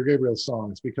all of Peter Gabriel's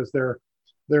songs, because there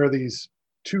are these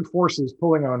two forces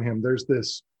pulling on him. There's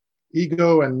this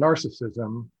ego and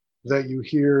narcissism that you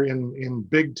hear in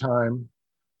Big Time.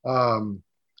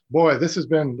 Boy, this has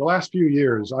been the last few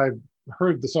years. I've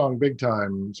heard the song Big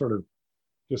Time sort of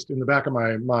just in the back of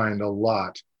my mind a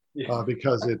lot,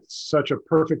 because it's such a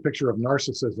perfect picture of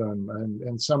narcissism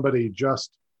and somebody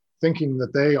just thinking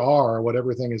that they are what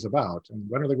everything is about. And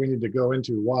I don't think we need to go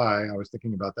into why I was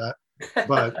thinking about that,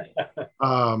 but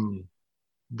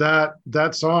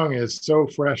that song is so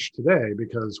fresh today,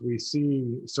 because we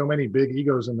see so many big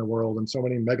egos in the world and so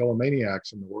many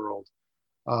megalomaniacs in the world.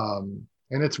 And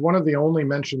it's one of the only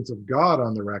mentions of God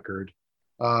on the record.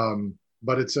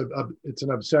 But it's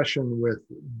an obsession with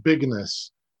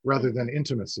bigness rather than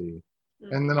intimacy.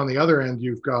 And then on the other end,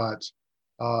 you've got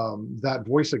That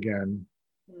Voice Again,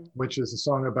 which is a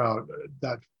song about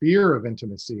that fear of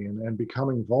intimacy and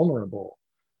becoming vulnerable.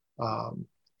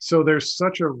 So there's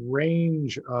such a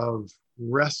range of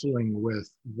wrestling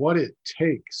with what it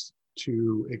takes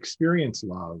to experience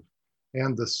love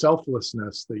and the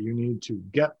selflessness that you need to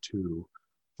get to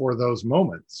for those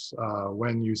moments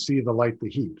when you see the light, the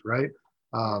heat, right?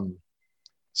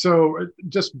 So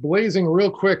just blazing real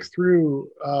quick through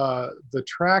the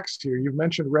tracks here. You've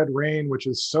mentioned Red Rain, which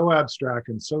is so abstract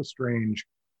and so strange.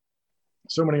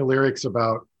 So many lyrics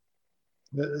about,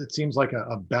 it seems like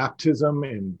a baptism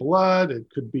in blood. It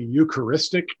could be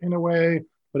Eucharistic in a way,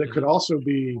 but it could also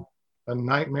be a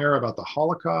nightmare about the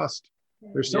Holocaust.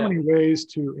 There's so many ways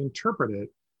to interpret it.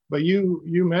 But you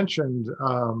mentioned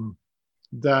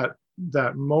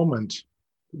that moment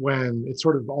when it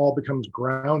sort of all becomes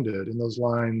grounded in those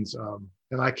lines,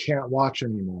 and I can't watch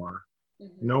anymore,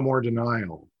 no more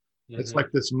denial. It's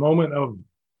like this moment of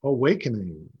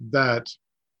awakening that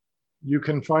you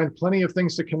can find plenty of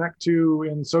things to connect to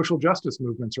in social justice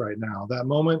movements right now. That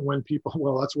moment when people,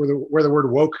 well, that's where the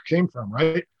word woke came from,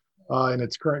 right? In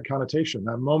its current connotation.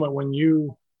 That moment when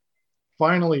you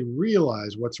finally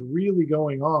realize what's really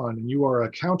going on and you are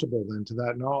accountable then to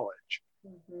that knowledge.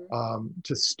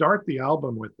 To start the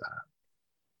album with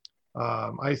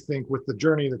that, I think with the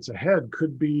journey that's ahead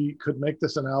could make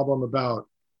this an album about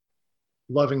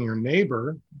loving your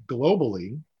neighbor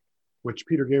globally, which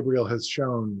Peter Gabriel has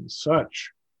shown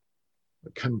such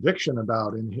conviction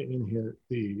about in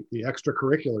the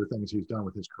extracurricular things he's done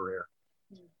with his career.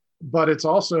 But it's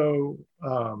also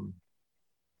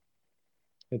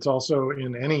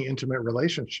in any intimate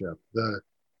relationship,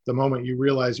 the moment you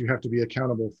realize you have to be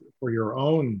accountable for your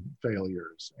own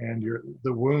failures and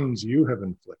the wounds you have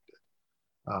inflicted.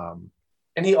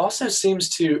 And he also seems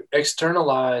to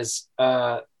externalize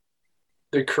the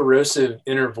corrosive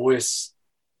inner voice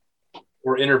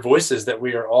or inner voices that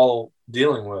we are all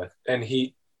dealing with. And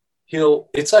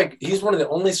it's like he's one of the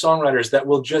only songwriters that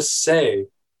will just say,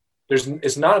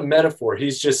 it's not a metaphor.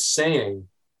 He's just saying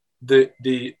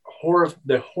the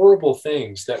horrible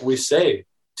things that we say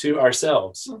to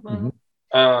ourselves.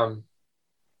 And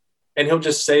he'll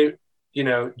just say, you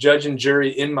know, judge and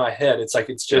jury in my head. It's like,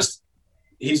 it's just,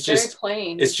 he's Very just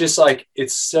plain. It's just like,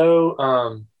 it's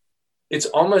so, it's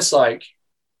almost like,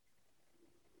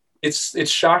 it's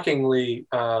shockingly,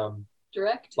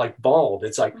 direct, like bald.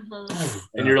 It's like,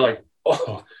 and you're like,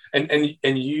 oh, and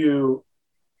you,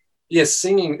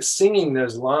 singing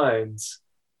those lines,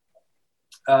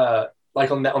 like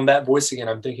on that voice again,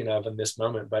 I'm thinking of in this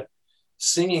moment, but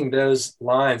singing those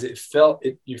lines, it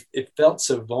felt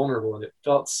so vulnerable, and it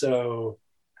felt so,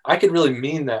 I could really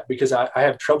mean that, because I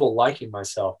have trouble liking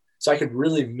myself. So I could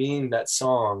really mean that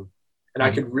song, and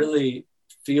I could really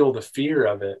feel the fear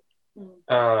of it.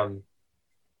 And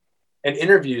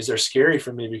interviews are scary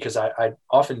for me because I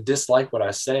often dislike what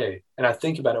I say, and I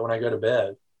think about it when I go to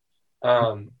bed.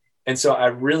 And so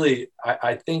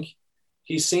I think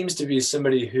he seems to be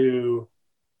somebody who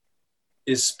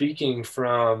is speaking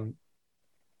from,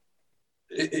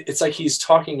 it's like he's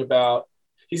talking about,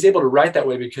 he's able to write that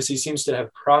way because he seems to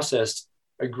have processed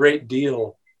a great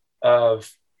deal of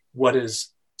what is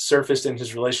surfaced in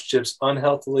his relationships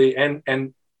unhealthily,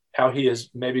 and how he has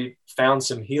maybe found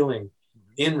some healing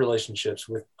in relationships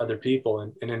with other people,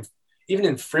 and even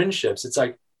in friendships. It's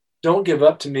like, Don't Give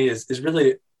Up to Me is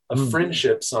really a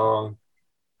friendship song.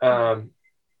 And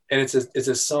it's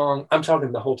a song, I'm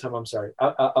talking the whole time, I'm sorry.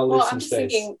 I'll leave some space. I'm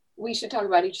just thinking we should talk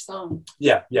about each song.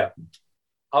 Yeah.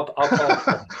 I'll call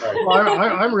it. Well,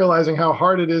 I'm realizing how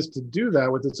hard it is to do that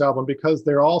with this album, because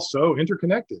they're all so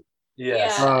interconnected.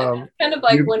 Yes. Yeah, kind of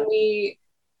like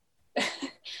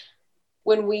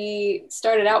when we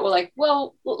started out, we're like,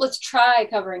 well, let's try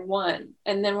covering one,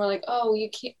 and then we're like, oh, you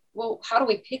can't. Well, how do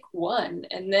we pick one?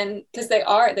 And then, because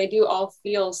they do all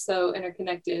feel so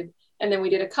interconnected. And then we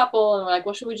did a couple, and we're like,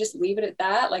 well, should we just leave it at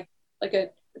that, like a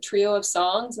trio of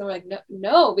songs? And we're like,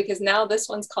 no, because now this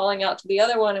one's calling out to the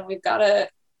other one, and we've got to.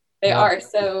 They are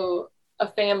so a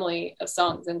family of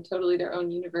songs and totally their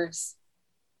own universe.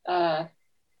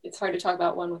 It's hard to talk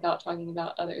about one without talking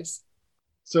about others.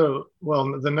 So,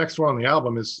 well, the next one on the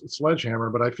album is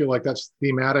Sledgehammer, but I feel like that's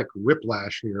thematic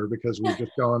whiplash here, because we've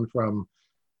just gone from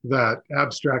that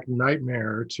abstract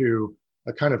nightmare to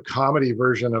a kind of comedy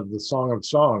version of the Song of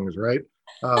Songs, right?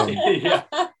 Yeah,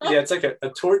 it's like a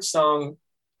torch song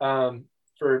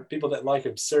for people that like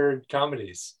absurd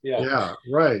comedies. Yeah,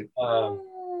 right.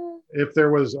 If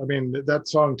there was, I mean, that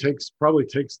song probably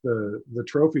takes the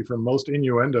trophy for most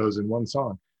innuendos in one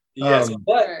song. Yes,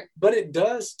 but it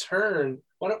does turn.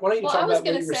 Why don't you talk about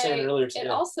what you were saying earlier today? It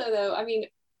also, though, I mean,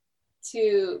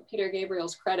 to Peter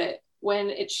Gabriel's credit, when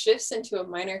it shifts into a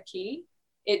minor key,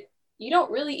 you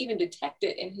don't really even detect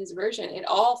it in his version. It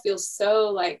all feels so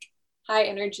like high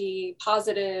energy,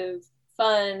 positive,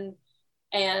 fun.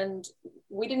 And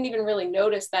we didn't even really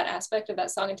notice that aspect of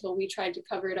that song until we tried to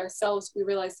cover it ourselves. We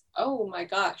realized, oh my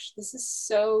gosh, this is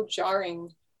so jarring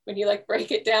when you like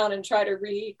break it down and try to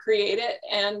recreate it.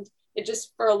 And it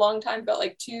just for a long time felt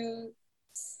like two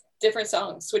different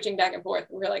songs switching back and forth.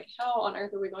 We were like, how on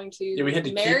earth are we going to we had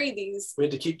to marry these? We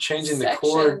had to keep changing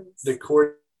sections. the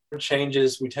chord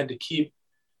changes. We had to keep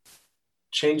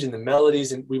changing the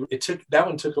melodies, and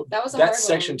that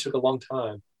section took a long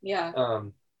time. Yeah.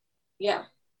 Yeah.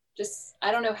 Just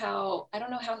I don't know how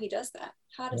he does that.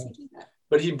 How does he do that?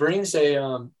 But he brings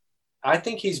I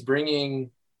think he's bringing,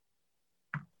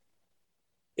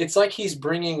 it's like he's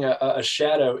bringing a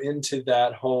shadow into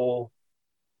that whole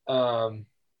kind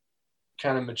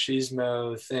of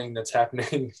machismo thing that's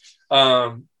happening.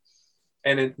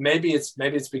 And maybe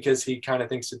it's because he kind of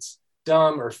thinks it's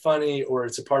dumb or funny, or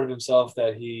it's a part of himself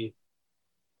that he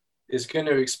is going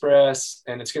to express,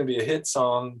 and it's going to be a hit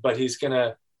song, but he's going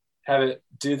to have it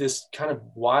do this kind of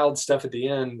wild stuff at the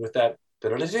end with that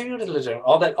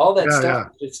all that stuff. Yeah.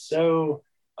 It's so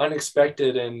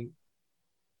unexpected, and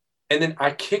then I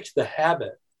kicked the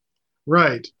habit.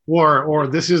 Right. Or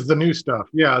this is the new stuff.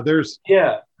 Yeah. There's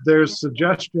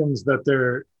suggestions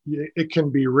that it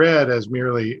can be read as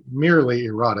merely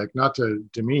erotic, not to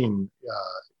demean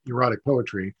erotic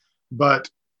poetry, but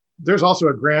there's also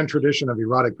a grand tradition of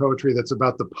erotic poetry that's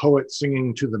about the poet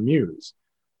singing to the muse.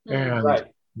 And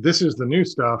this is the new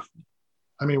stuff.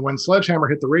 I mean, when Sledgehammer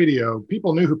hit the radio,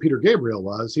 people knew who Peter Gabriel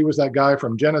was. He was that guy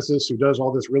from Genesis who does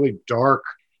all this really dark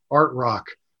art rock.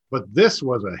 But this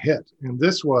was a hit, and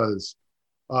this was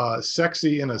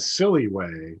sexy in a silly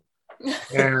way.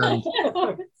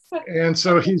 And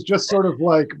so he's just sort of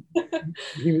like,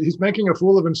 he's making a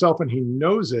fool of himself, and he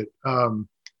knows it.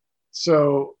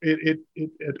 So it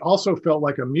also felt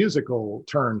like a musical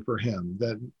turn for him,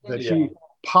 that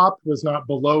pop was not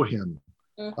below him.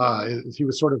 Mm-hmm. He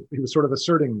was sort of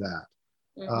asserting that.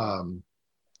 Mm-hmm.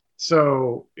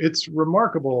 So it's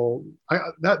remarkable.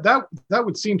 That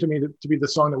would seem to me to be the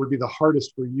song that would be the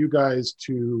hardest for you guys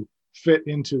to fit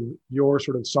into your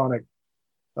sort of sonic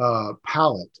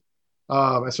palette.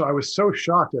 So I was so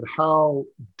shocked at how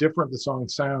different the song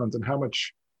sounds and how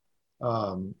much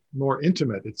more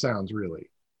intimate it sounds, really.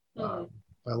 I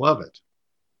love it.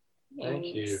 Thank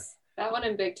you. That one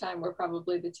and Big Time were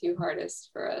probably the two hardest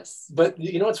for us. But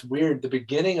you know what's weird? The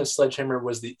beginning of Sledgehammer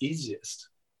was the easiest.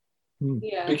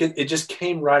 Yeah. Because it just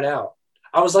came right out.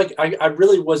 I was like, I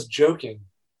really was joking.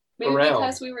 Maybe around.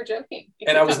 because we were joking.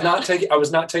 And I was not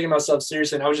taking myself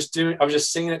seriously. And I was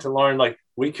just singing it to Lauren, like,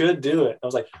 we could do it. I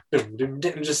was like, I'm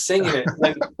just singing it.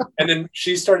 And then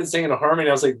she started singing a harmony.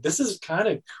 I was like, this is kind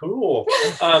of cool.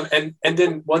 And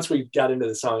then once we got into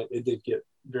the song, it did get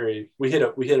we hit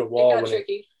a wall. It got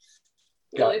tricky.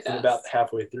 Really fast. About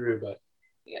halfway through, but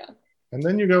yeah. And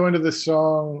then you go into this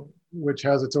song, which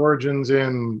has its origins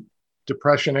in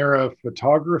Depression era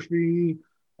photography,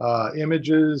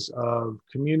 images of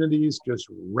communities just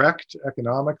wrecked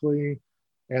economically,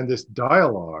 and this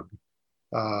dialogue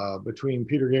between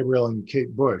Peter Gabriel and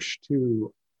Kate Bush,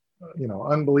 two,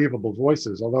 unbelievable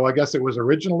voices. Although I guess it was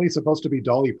originally supposed to be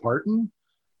Dolly Parton.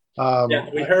 Yeah,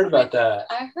 we heard about that.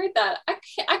 I heard that.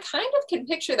 I kind of can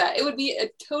picture that. It would be a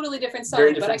totally different song,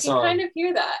 Very different but I can song. kind of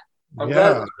hear that. I'm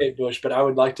glad it was Kate Bush, but I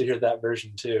would like to hear that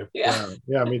version too.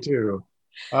 Yeah, me too.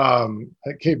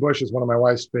 Kate Bush is one of my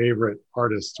wife's favorite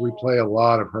artists. We play a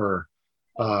lot of her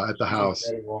at the house.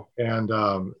 Incredible. And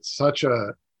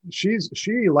she,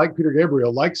 like Peter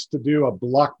Gabriel, likes to do a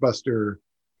blockbuster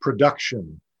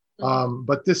production.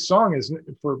 But this song is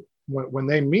for when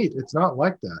they meet, it's not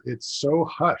like that. It's so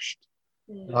hushed.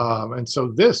 And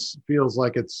so this feels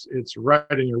like it's right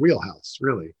in your wheelhouse,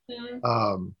 really.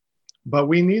 But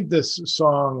we need this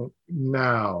song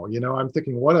now. I'm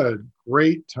thinking, what a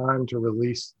great time to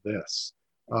release this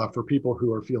for people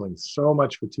who are feeling so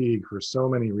much fatigue for so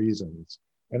many reasons.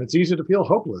 And it's easy to feel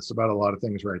hopeless about a lot of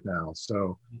things right now.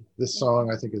 So this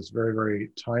song, I think, is very, very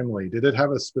timely. Did it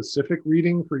have a specific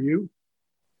reading for you?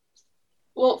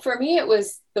 Well, for me, it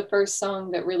was the first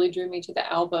song that really drew me to the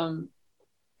album,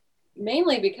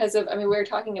 mainly because of, you were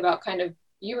talking about kind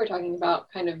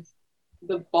of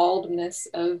the baldness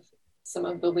of some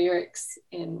of the lyrics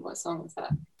in, what song was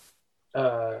that?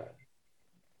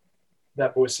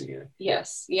 That Voice Again.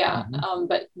 Yes, yeah.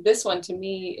 But this one to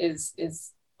me is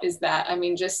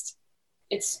that. Just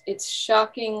it's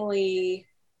shockingly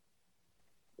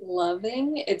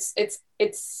loving. It's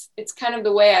kind of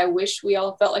the way I wish we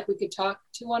all felt like we could talk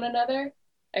to one another.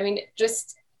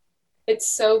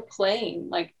 It's so plain.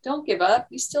 Like, don't give up.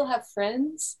 You still have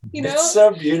friends. It's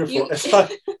so beautiful.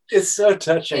 It's so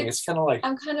touching. It's kind of like,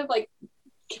 I'm kind of like,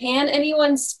 can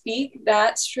anyone speak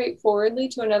that straightforwardly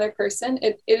to another person?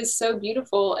 It is so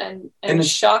beautiful and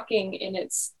shocking in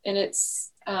its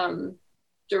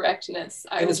directness.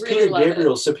 And it's really Peter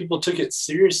Gabriel, so people took it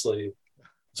seriously.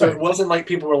 So it wasn't like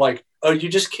people were like, oh, you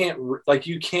just can't, like,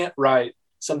 you can't write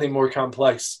something more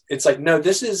complex. It's like, no,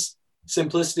 this is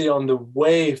simplicity on the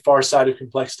way far side of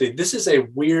complexity. This is a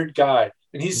weird guy,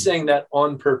 and he's saying that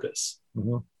on purpose.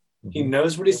 He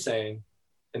knows what he's saying,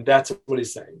 and that's what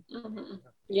he's saying.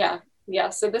 Yeah.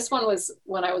 So this one was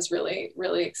one I was really,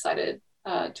 really excited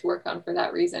to work on for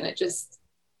that reason. It just,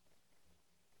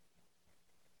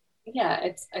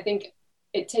 I think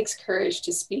it takes courage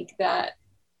to speak that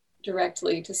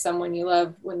directly to someone you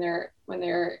love when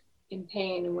they're in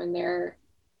pain and when they're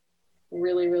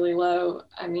really, really low.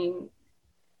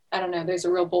 I don't know, there's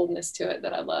a real boldness to it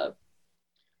that I love.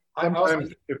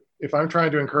 Sometimes if I'm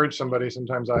trying to encourage somebody,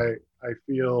 sometimes I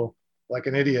feel like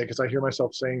an idiot because I hear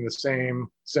myself saying the same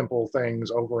simple things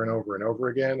over and over and over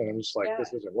again, and I'm just like,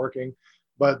 this isn't working.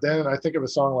 But then I think of a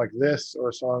song like this, or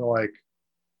a song like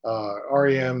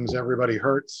REM's Everybody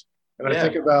Hurts, and I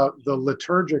think about the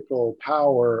liturgical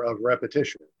power of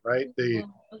repetition, right? The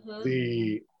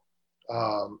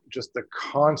just the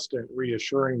constant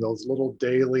reassuring, those little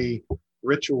daily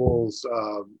rituals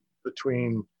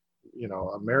between,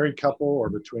 a married couple or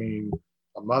between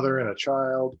a mother and a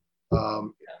child,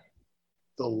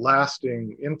 the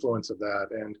lasting influence of that.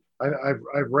 And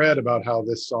I've read about how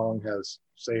this song has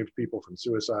saved people from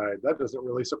suicide. That doesn't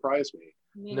really surprise me.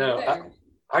 No,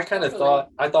 I kind of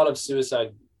thought of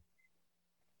suicide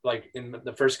like in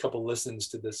the first couple listens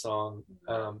to this song.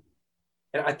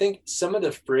 And I think some of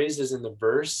the phrases in the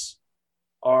verse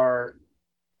are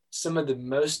some of the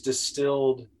most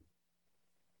distilled,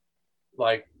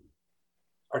 like,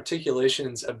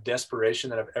 articulations of desperation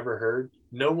that I've ever heard.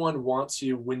 No one wants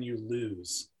you when you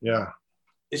lose. Yeah.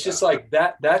 It's just like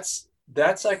that. That's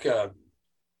like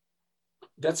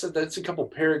that's a couple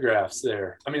paragraphs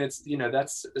there. I mean, it's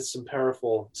some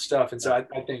powerful stuff. And so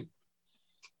I think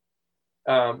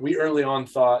we early on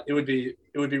thought it would be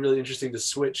really interesting to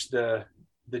switch the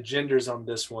genders on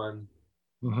this one.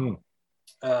 Mm-hmm.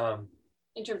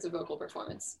 In terms of vocal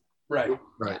performance. Right.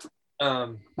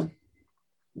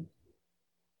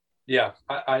 Yeah,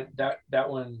 I that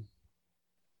one.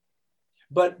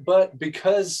 But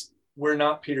because we're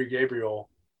not Peter Gabriel,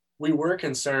 we were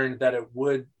concerned that it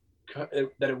wouldn't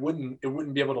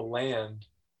be able to land.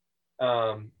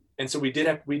 And so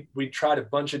we tried a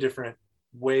bunch of different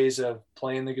ways of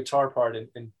playing the guitar part,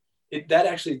 and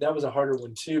that was a harder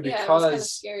one too, because it was kind of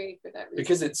scary for that reason.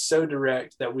 Because it's so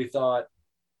direct that we thought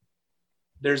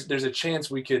there's a chance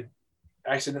we could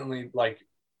accidentally like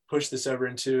push this over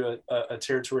into a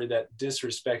territory that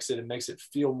disrespects it and makes it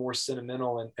feel more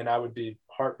sentimental, and I would be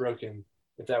heartbroken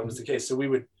if that was the case. So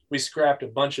we scrapped a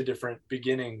bunch of different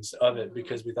beginnings of it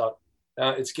because we thought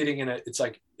it's getting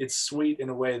it's sweet in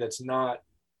a way that's not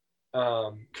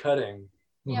cutting.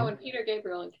 Yeah, when Peter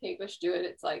Gabriel and Kate Bush do it,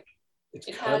 it's like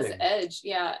it cutting. has edge.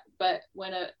 Yeah, but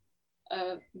when a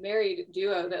married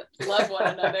duo that love one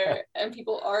another and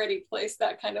people already place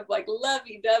that kind of like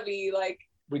lovey-dovey like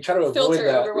we try to filter avoid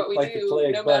that over what we like do,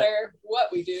 no matter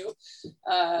what we do.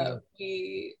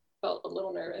 We felt a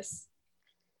little nervous.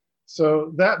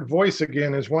 So that voice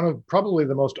again is one of probably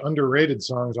the most underrated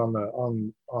songs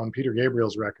on Peter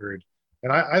Gabriel's record.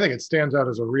 And I think it stands out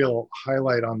as a real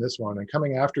highlight on this one. And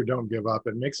coming after Don't Give Up,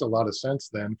 it makes a lot of sense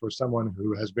then for someone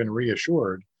who has been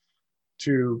reassured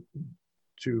to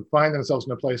find themselves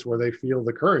in a place where they feel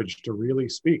the courage to really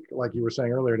speak, like you were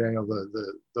saying earlier, Daniel,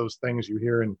 those things you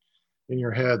hear in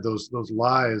your head, those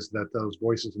lies that those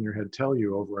voices in your head tell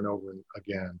you over and over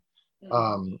again.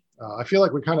 I feel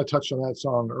like we kind of touched on that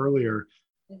song earlier,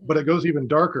 but it goes even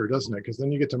darker, doesn't it? Because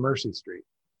then you get to Mercy Street.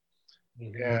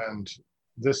 And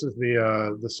this is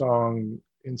the song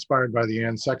inspired by the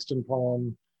Anne Sexton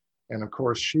poem. And of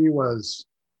course, she was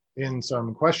in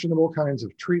some questionable kinds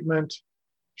of treatment.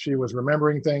 She was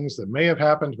remembering things that may have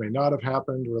happened, may not have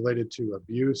happened, related to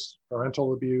abuse,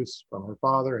 parental abuse from her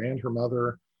father and her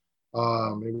mother.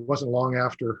 It wasn't long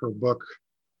after her book,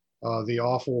 The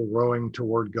Awful Rowing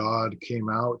Toward God, came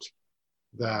out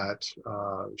that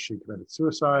she committed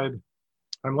suicide.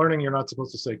 I'm learning you're not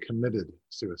supposed to say committed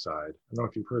suicide. I don't know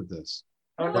if you've heard this.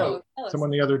 Oh, no. Someone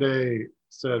the other day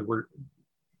said,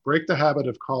 break the habit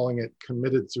of calling it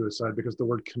committed suicide, because the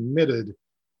word committed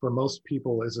for most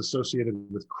people is associated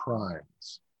with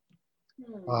crimes.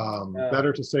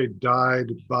 Better to say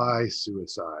died by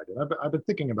suicide. And I've been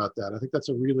thinking about that. I think that's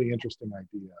a really interesting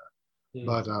idea.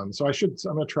 But so I'm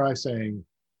going to try saying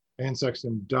Anne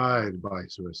Sexton died by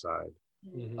suicide.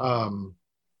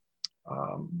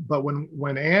 But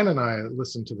when Anne and I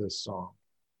listened to this song,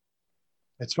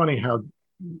 it's funny how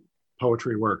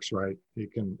poetry works, right?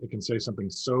 It can say something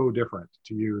so different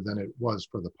to you than it was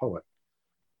for the poet.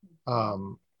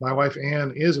 My wife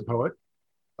Anne is a poet.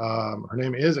 Her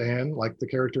name is Anne, like the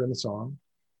character in the song,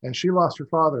 and she lost her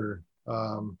father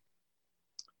a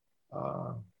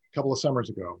couple of summers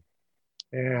ago,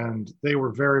 and they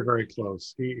were very, very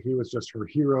close. He was just her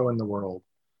hero in the world.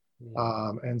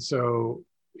 And so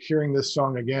hearing this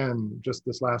song again just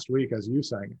this last week as you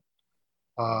sang it,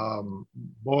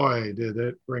 boy, did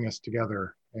it bring us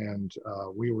together, and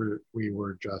we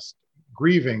were just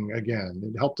grieving again.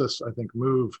 It helped us, I think,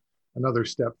 move another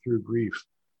step through grief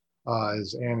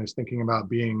as Anne is thinking about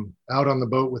being out on the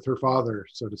boat with her father,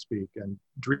 so to speak, and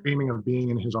dreaming of being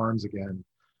in his arms again.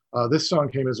 This song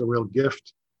came as a real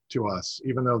gift to us,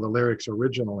 even though the lyrics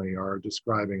originally are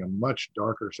describing a much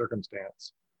darker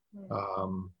circumstance.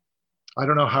 I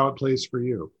don't know how it plays for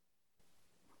you.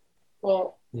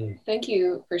 Well, thank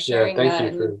you for sharing that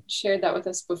and shared that with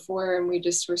us before. And we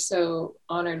just were so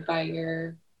honored by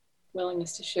your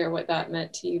willingness to share what that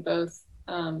meant to you both.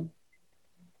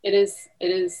 It is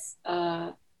it's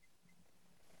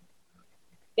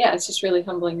just really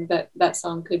humbling that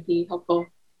song could be helpful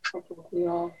to you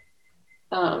all.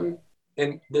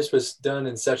 And this was done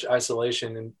in such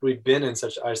isolation, and we've been in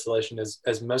such isolation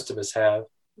as most of us have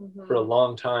for a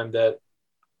long time, that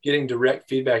getting direct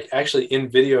feedback, actually in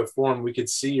video form, we could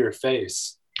see your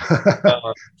face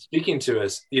speaking to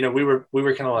us. We were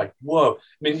kind of like, whoa.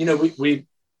 I mean, we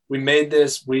made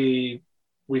this, we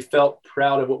felt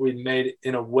proud of what we made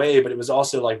in a way, but it was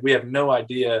also like, we have no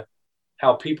idea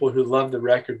how people who love the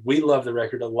record, we love the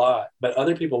record a lot, but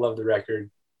other people love the record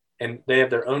and they have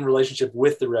their own relationship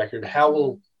with the record. How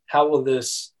will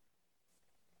this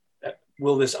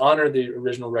honor the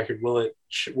original record? Will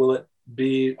it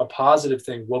be a positive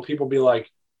thing? Will people be like,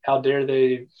 how dare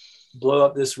they blow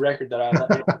up this record that I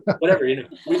like, whatever,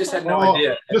 we just had no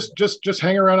idea. Just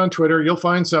hang around on Twitter. You'll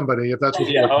find somebody if that's what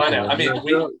yeah. I know. I mean,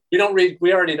 we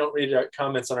already don't read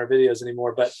comments on our videos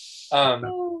anymore, but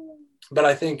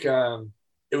I think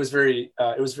it was very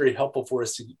helpful for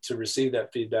us to receive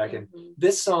that feedback. And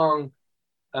this song,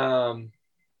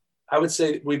 I would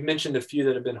say we've mentioned a few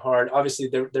that have been hard.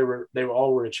 Obviously they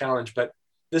all were a challenge, but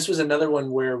this was another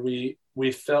one where we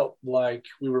felt like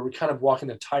we were kind of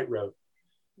walking a tightrope,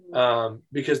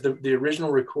 because the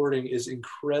original recording is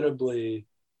incredibly,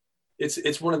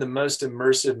 it's one of the most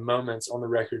immersive moments on the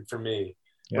record for me.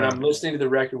 When I'm listening to the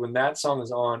record, when that song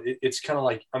is on, it's kind of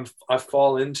like I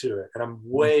fall into it and I'm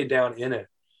way down in it.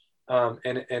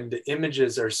 And the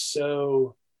images are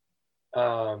so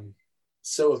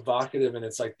evocative, and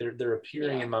it's like they're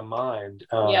appearing in my mind.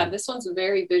 This one's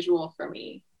very visual for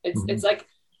me. It's like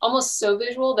almost so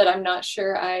visual that I'm not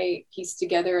sure I pieced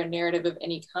together a narrative of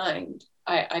any kind.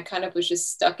 I kind of was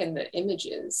just stuck in the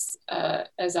images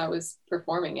as I was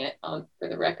performing it for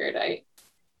the record.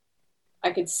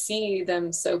 I could see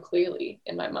them so clearly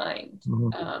in my mind.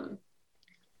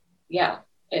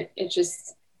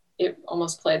 It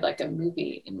almost played like a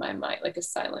movie in my mind, like a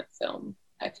silent film,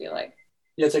 I feel like.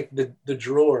 Yeah, it's like the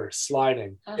drawer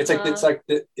sliding.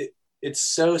 It's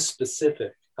so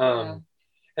specific.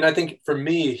 And I think for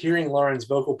me, hearing Lauren's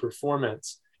vocal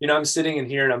performance, I'm sitting in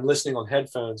here and I'm listening on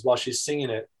headphones while she's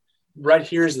singing it. Right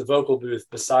here is the vocal booth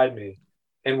beside me.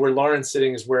 And where Lauren's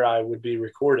sitting is where I would be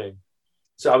recording.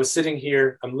 So I was sitting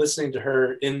here, I'm listening to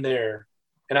her in there,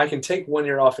 and I can take one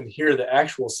ear off and hear the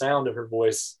actual sound of her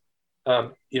voice,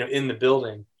 in the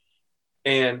building.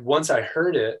 And once I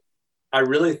heard it, I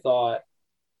really thought,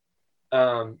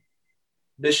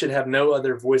 this should have no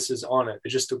other voices on it.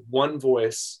 It's just one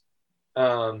voice,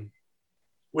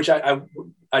 which I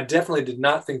definitely did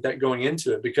not think that going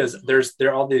into it, because there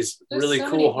are all these really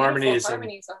cool harmonies, and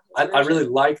I really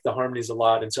like the harmonies a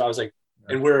lot. And so I was like,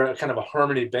 and we're kind of a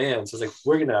harmony band, so I was like,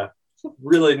 we're gonna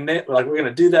really we're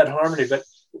gonna do that harmony,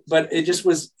 but it just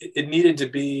was, it needed to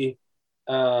be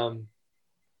kind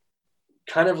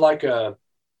of like a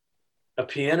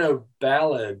piano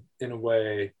ballad in a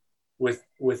way, with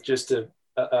just it's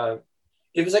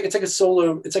like a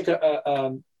solo, it's like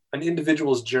an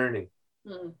individual's journey.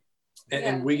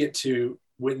 And we get to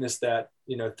witness that,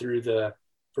 through the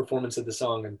performance of the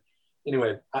song. And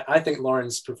anyway, I think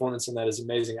Lauren's performance in that is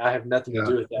amazing. I have nothing to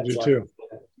do with that. I do too.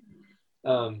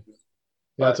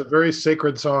 It's a very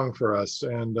sacred song for us,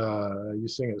 and you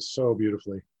sing it so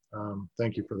beautifully.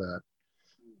 Thank you for that.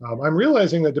 I'm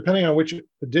realizing that depending on which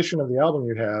edition of the album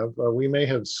you have, we may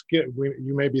have skipped.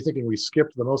 You may be thinking we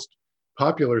skipped the most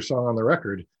popular song on the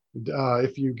record.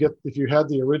 If you had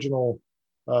the original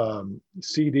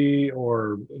CD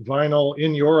or vinyl,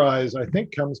 In Your Eyes, I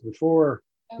think comes before.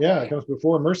 It comes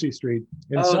before Mercy Street.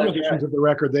 In some editions of the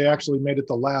record, they actually made it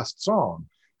the last song,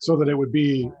 so that it would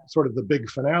be sort of the big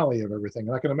finale of everything.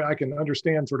 And I can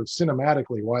understand sort of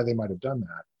cinematically why they might have done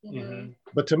that.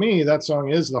 But to me, that song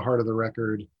is the heart of the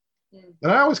record.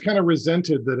 And I always kind of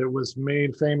resented that it was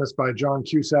made famous by John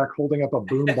Cusack holding up a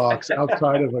boombox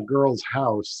outside of a girl's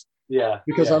house.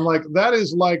 Because I'm like,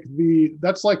 that's like the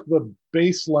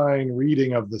baseline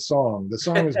reading of the song. The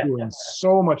song is doing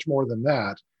so much more than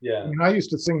that. I mean, I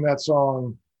used to sing that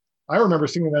song. I remember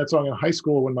singing that song in high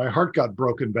school when my heart got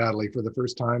broken badly for the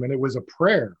first time, and it was a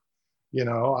prayer.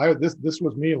 This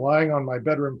was me lying on my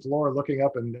bedroom floor, looking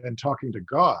up and talking to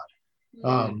God,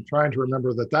 trying to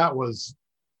remember that was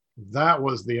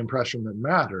the impression that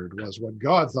mattered, was what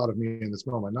God thought of me in this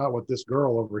moment, not what this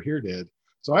girl over here did.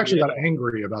 So I actually got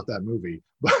angry about that movie.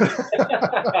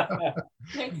 That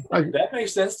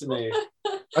makes sense to me.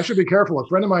 I should be careful. A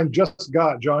friend of mine just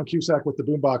got John Cusack with the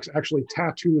boombox actually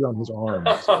tattooed on his arm.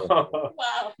 So. Wow.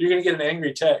 You're going to get an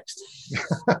angry text.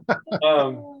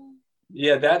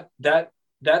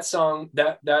 That song,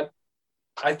 that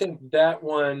I think that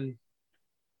one.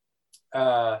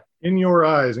 In Your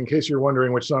Eyes, in case you're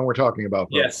wondering which song we're talking about.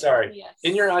 Yes.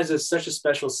 In Your Eyes is such a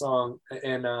special song.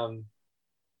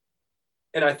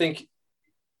 And I think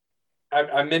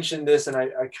I mentioned this, and I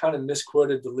kind of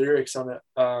misquoted the lyrics on it,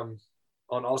 on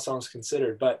All Songs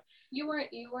Considered, but you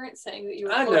weren't saying that you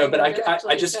were. I know, but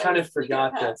I just kind of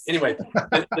forgot that. Anyway,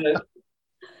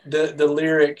 the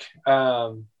lyric,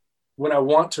 when I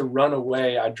want to run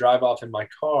away, I drive off in my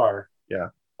car.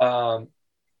 To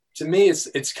me,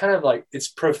 it's kind of like, it's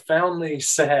profoundly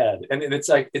sad, and it's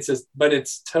like but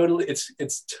it's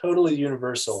totally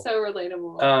universal. So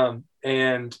relatable.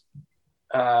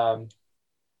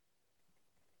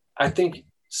 I think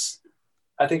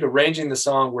arranging the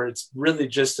song where it's really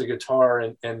just a guitar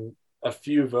and a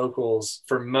few vocals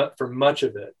for much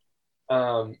of it,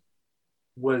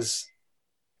 was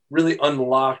really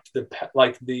unlocked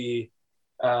the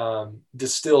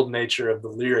distilled nature of the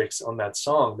lyrics on that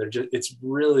song. It's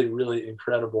really, really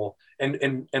incredible.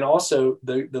 And also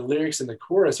the lyrics in the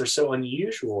chorus are so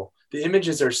unusual. The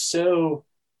images are so,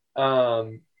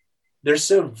 they're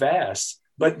so vast,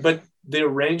 but the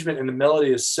arrangement and the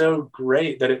melody is so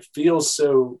great that it feels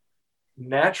so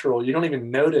natural. You don't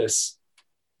even notice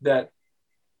that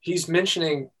he's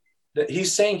mentioning that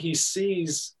he's saying he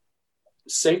sees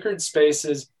sacred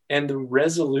spaces and the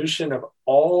resolution of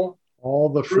all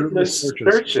the fruitless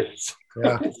searches.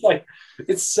 Yeah.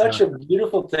 it's such a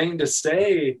beautiful thing to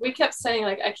say. We kept saying,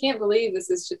 like, I can't believe this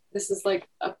is like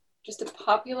just a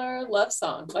popular love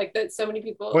song, like that so many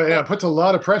people. Well, yeah, it puts a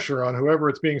lot of pressure on whoever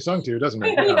it's being sung to, doesn't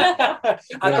it? Yeah.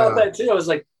 I thought that too. I was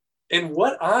like, in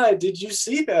what eye did you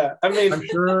see that? I mean,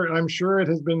 I'm sure it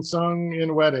has been sung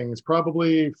in weddings,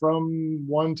 probably from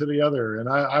one to the other, and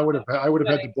I would have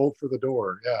had to bolt for the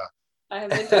door. Yeah, I have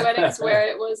been to weddings where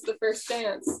it was the first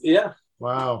dance. Yeah.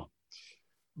 Wow.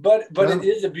 But it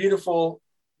is a beautiful.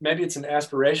 Maybe it's an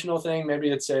aspirational thing. Maybe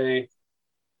it's a.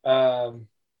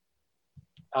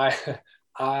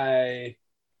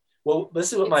 Well,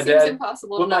 this is what my dad.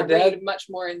 Impossible to not read much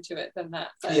more into it than that.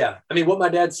 But. Yeah, I mean, what my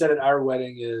dad said at our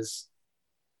wedding is,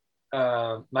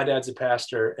 my dad's a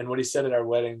pastor, and what he said at our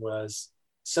wedding was,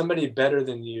 "Somebody better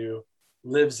than you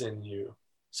lives in you,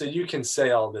 so you can say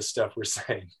all this stuff we're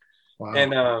saying."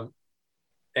 Wow.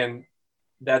 And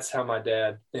that's how my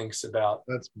dad thinks about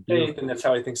faith, and that's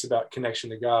how he thinks about connection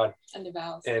to God and the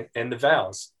vows. And the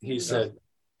vows. He said,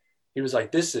 he was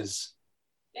like, "This is."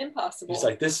 Impossible. He's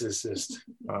like, this is just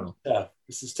tough.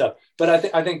 This is tough. But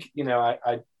I think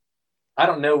I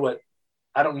don't know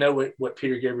what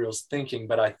Peter Gabriel's thinking,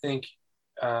 but I think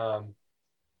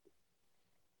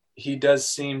he does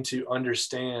seem to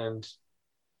understand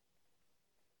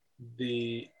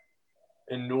the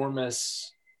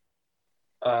enormous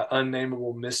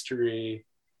unnameable mystery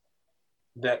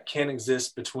that can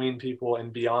exist between people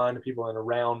and beyond people and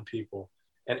around people.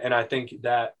 And I think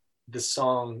that the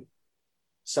song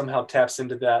somehow taps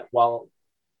into that while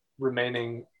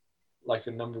remaining like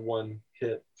a number one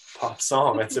hit pop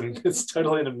song. It's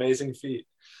totally an amazing feat.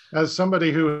 As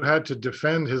somebody who had to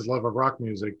defend his love of rock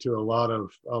music to a lot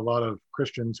of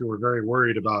Christians who were very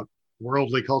worried about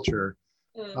worldly culture,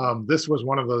 this was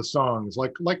one of those songs,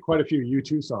 like quite a few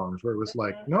U2 songs, where it was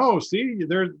like, no, see,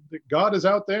 God is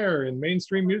out there in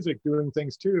mainstream music doing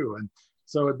things too. And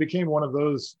so it became one of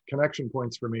those connection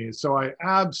points for me. So I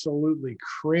absolutely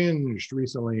cringed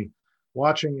recently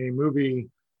watching a movie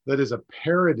that is a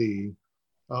parody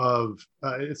of,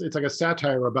 it's like a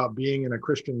satire about being in a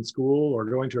Christian school or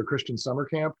going to a Christian summer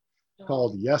camp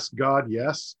called Yes, God,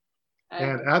 Yes.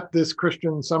 And at this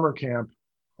Christian summer camp,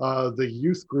 the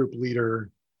youth group leader,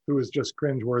 who is just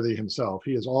cringeworthy himself,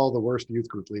 he is all the worst youth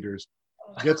group leaders,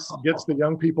 gets the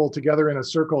young people together in a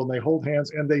circle and they hold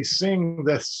hands and they sing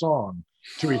this song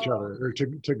to each other or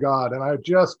to God. And I was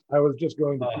just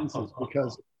going to pieces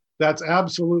because that's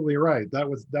absolutely right. That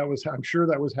was I'm sure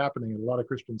that was happening in a lot of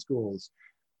Christian schools,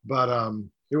 but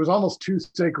it was almost too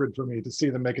sacred for me to see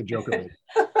them make a joke of it.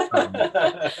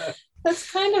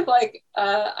 That's kind of like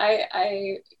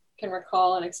I can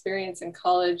recall an experience in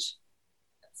college,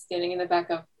 standing in the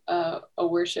back of a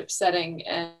worship setting,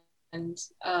 and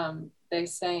they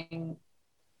sang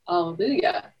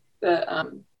Hallelujah,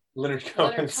 the Leonard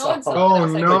Cohen song. Oh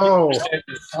no! You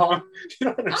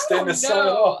don't understand this song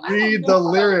at all. Read the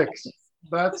lyrics.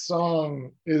 That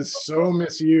song is so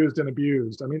misused and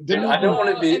abused. I mean, I don't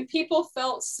want to be. And people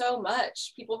felt so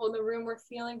much. People in the room were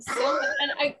feeling so much,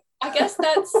 and I guess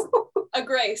that's a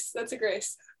grace. That's a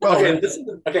grace. Well,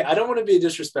 okay. I don't want to be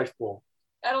disrespectful.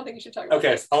 I don't think you should talk about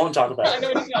this. I won't talk about it. I know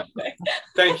what you're going to say.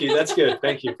 Thank you. That's good.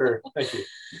 Thank you.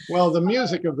 Well, the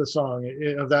music of the song,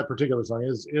 of that particular song,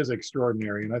 is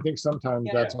extraordinary, and I think sometimes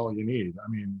that's all you need. I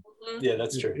mean, yeah,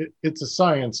 that's true. It's a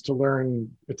science to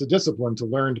learn. It's a discipline to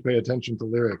learn to pay attention to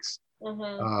lyrics.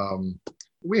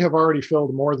 We have already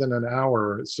filled more than an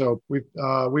hour, so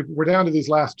we're down to these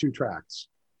last two tracks,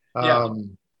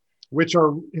 which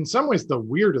are in some ways the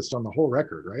weirdest on the whole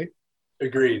record, right?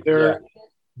 Agreed.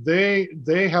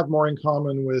 They have more in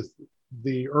common with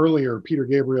the earlier Peter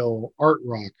Gabriel art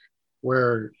rock,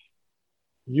 where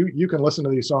you can listen to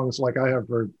these songs like I have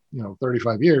for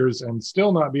 35 years and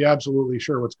still not be absolutely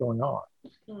sure what's going on.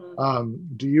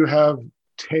 Do you have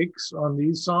takes on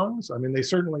these songs? I mean, you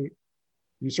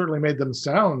certainly made them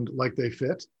sound like they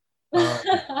fit,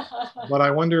 but I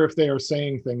wonder if they are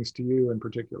saying things to you in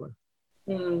particular.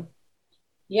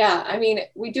 Yeah, I mean,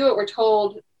 we do what we're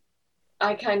told.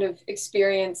 I kind of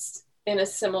experienced in a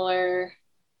similar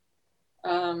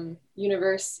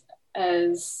universe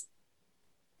as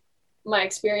my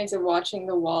experience of watching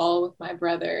The Wall with my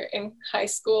brother in high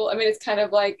school. I mean, it's kind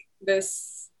of like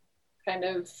this kind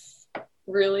of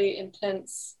really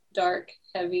intense, dark,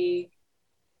 heavy,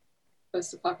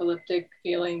 post-apocalyptic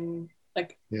feeling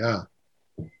like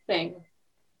thing.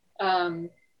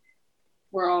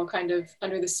 We're all kind of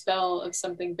under the spell of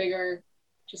something bigger,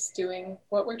 just doing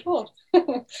what we're told.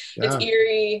 It's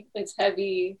eerie, it's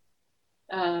heavy,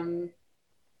 but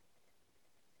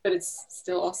it's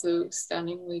still also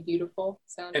stunningly beautiful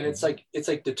sounding. And it's like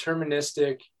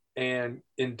deterministic and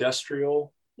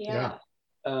industrial. Yeah.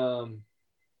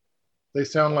 They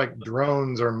sound like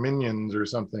drones or minions or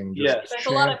something. Yes. There's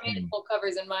a lot of Manhole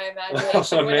covers in my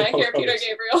imagination when I hear Peter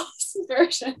Gabriel's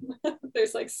version.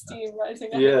 There's like steam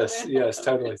rising up. Yes,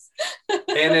 totally.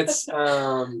 And it's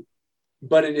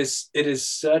but it is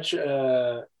such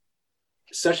an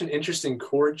interesting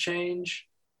chord change.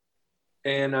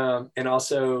 And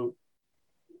also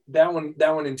that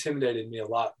one intimidated me a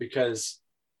lot, because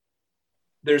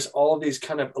there's all of these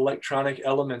kind of electronic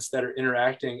elements that are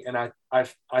interacting, and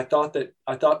I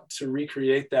thought to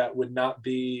recreate that would not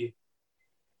be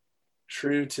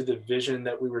true to the vision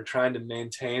that we were trying to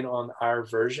maintain on our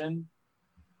version.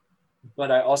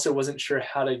 But I also wasn't sure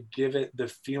how to give it the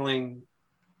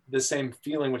same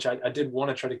feeling, which I did want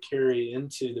to try to carry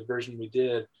into the version we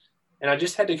did. And I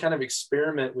just had to kind of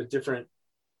experiment with different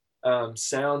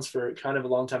sounds for kind of a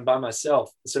long time by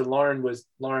myself. So Lauren was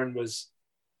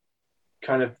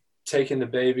kind of taking the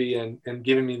baby and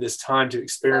giving me this time to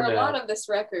experiment. For a lot of this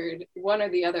record, one or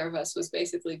the other of us was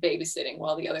basically babysitting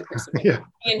while the other person was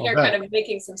in here kind of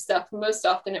making some stuff. Most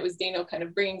often it was Dino kind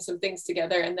of bringing some things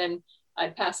together, and then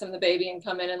I'd pass him the baby and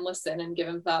come in and listen and give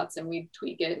him thoughts, and we'd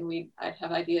tweak it, and I'd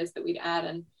have ideas that we'd add.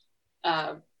 And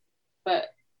but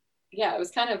yeah, it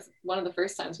was kind of one of the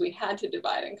first times we had to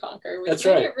divide and conquer, which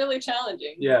made it really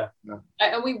challenging.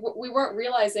 And we weren't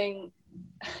realizing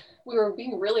we were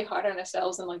being really hard on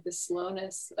ourselves, and like the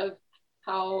slowness of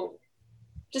how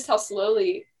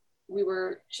slowly we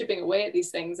were chipping away at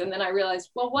these things. And then I realized,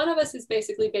 well, one of us is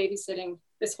basically babysitting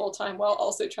this whole time while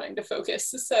also trying to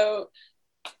focus. So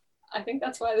I think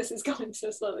that's why this is going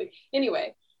so slowly.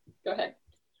 Anyway, go ahead.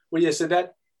 Well, yeah, so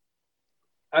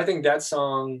I think that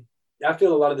song, I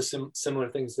feel a lot of the similar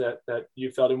things that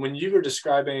you felt. And when you were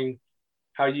describing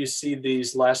how you see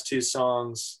these last two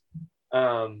songs,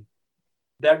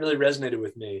 that really resonated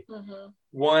with me. Mm-hmm.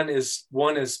 One is,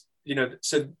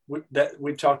 so that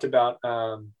we've talked about,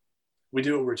 we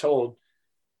do what we're told.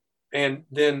 And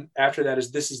then after that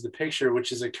is This Is the Picture,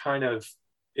 which is it's kind of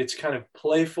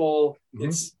playful.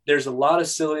 Mm-hmm. There's a lot of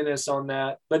silliness on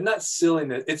that, but not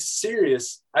silliness. It's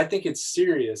serious. I think it's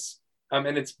serious.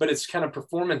 And it's kind of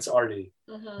performance arty,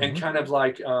 mm-hmm. and kind of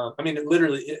like, it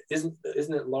literally isn't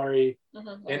it Laurie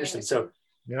mm-hmm. Anderson? So,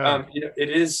 it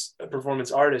is a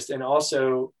performance artist. And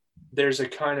also there's a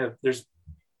kind of, there's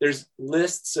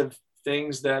lists of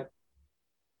things that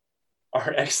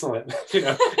are excellent,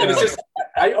 and it's just,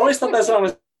 I always thought that song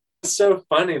was so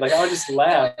funny. Like I would just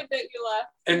laugh.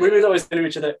 And we would always say to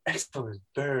each other, excellent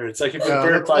birds. Like if a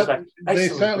bird flies by,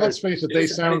 let's face it, they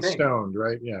sound stoned,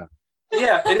 right? Yeah.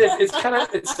 Yeah,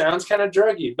 it sounds kind of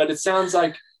druggy, but it sounds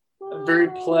like very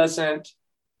pleasant.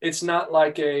 It's not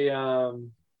like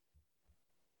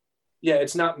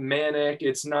it's not manic.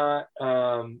 It's not,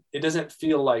 it doesn't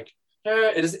feel like,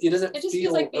 it doesn't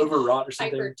feel like overwrought or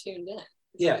something. Hyper tuned in.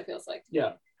 Yeah. What it feels like.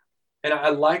 Yeah. And I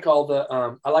like all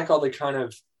the kind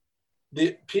of,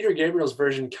 the Peter Gabriel's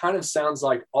version kind of sounds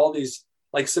like all these,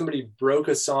 like somebody broke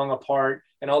a song apart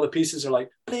and all the pieces are like,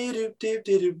 and then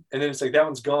it's like, that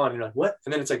one's gone. And you're like, what?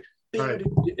 And then it's like,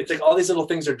 it's like all these little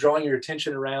things are drawing your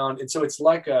attention around. And so it's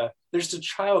like there's a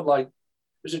childlike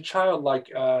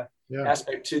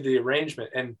aspect to the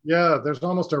arrangement. And there's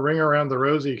almost a ring around the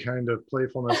rosy kind of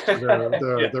playfulness to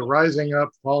the rising up,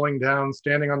 falling down,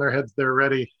 standing on their heads, they're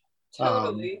ready.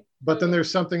 Totally. But then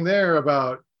there's something there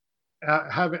about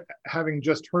having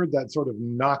just heard that sort of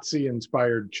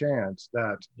Nazi-inspired chant,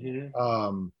 that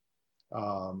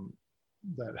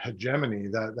that hegemony,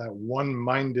 that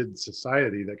one-minded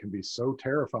society that can be so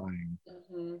terrifying.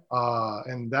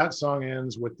 Mm-hmm. And that song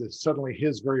ends with this, suddenly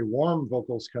his very warm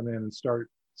vocals come in and start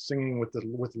singing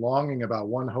with longing about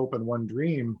one hope and one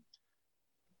dream.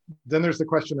 Then there's the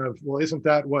question of, well, isn't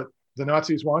that what the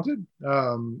Nazis wanted?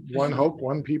 One hope,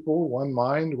 one people, one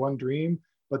mind, one dream.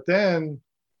 But then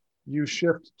you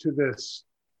shift to this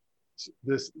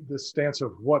stance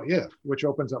of what if, which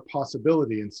opens up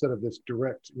possibility instead of this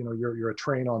direct, you're a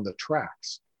train on the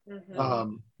tracks.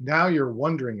 Mm-hmm. Now you're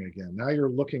wondering again. Now you're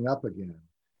looking up again.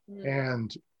 Mm-hmm.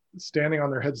 And standing on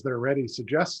their heads, they're ready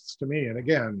suggests to me, and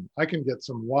again, I can get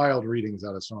some wild readings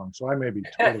out of songs, so I may be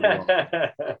totally wrong.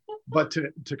 But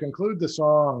to conclude the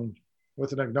song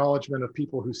with an acknowledgement of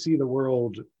people who see the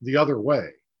world the other way,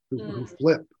 who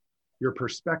flip your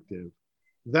perspective,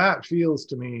 that feels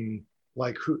to me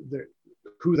like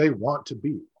who they want to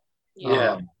be.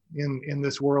 Yeah. In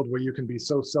this world where you can be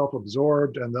so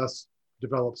self-absorbed and thus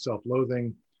develop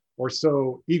self-loathing, or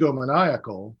so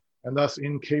egomaniacal and thus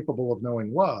incapable of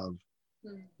knowing love,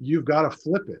 you've got to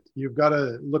flip it. You've got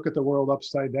to look at the world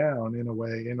upside down in a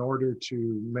way in order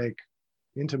to make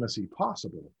intimacy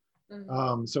possible.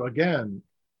 So again,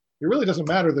 it really doesn't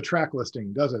matter the track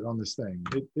listing, does it, on this thing?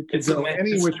 It could go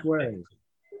any which way.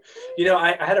 You know,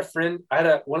 I had a friend,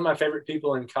 one of my favorite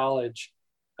people in college,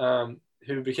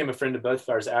 who became a friend of both of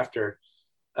ours after.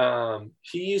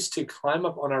 He used to climb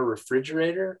up on our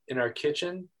refrigerator in our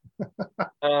kitchen.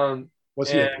 Was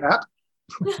he a cat?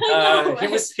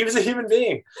 He was a human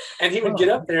being, and he would get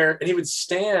up there and he would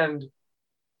stand,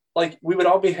 like we would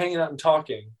all be hanging out and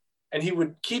talking, and he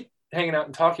would keep hanging out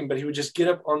and talking, but he would just get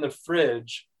up on the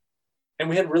fridge, and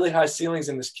we had really high ceilings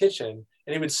in this kitchen,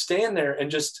 and he would stand there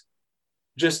and just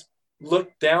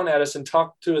look down at us and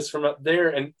talk to us from up there.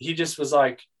 And he just was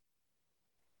like,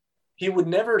 he would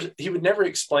never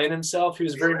explain himself. He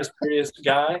was a very mysterious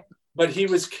guy, but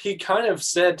he kind of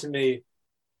said to me,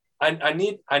 I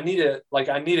need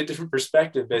a different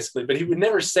perspective, basically. But he would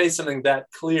never say something that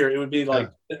clear. It would be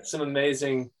like some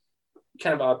amazing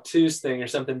kind of obtuse thing or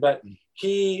something. But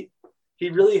he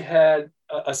really had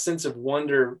a sense of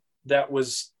wonder that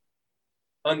was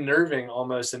unnerving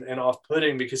almost and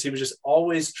off-putting, because he was just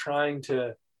always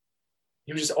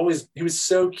he was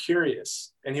so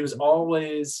curious, and he was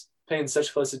always paying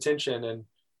such close attention. And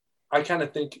I kind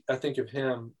of think of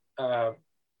him,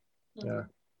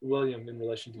 William, in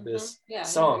relation to this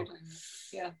song.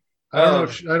 I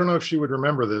don't know if she would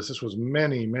remember this. This was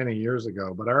many, many years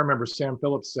ago, but I remember Sam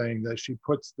Phillips saying that she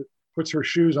puts her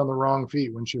shoes on the wrong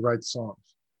feet when she writes songs.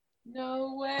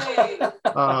 No way.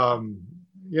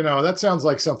 You know, that sounds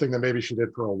like something that maybe she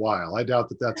did for a while. I doubt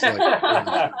that that's like,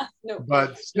 no.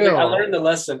 But still, I learned the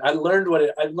lesson. I learned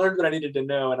what I needed to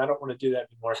know, and I don't want to do that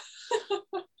anymore.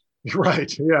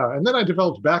 Right. Yeah. And then I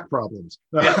developed back problems.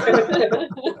 But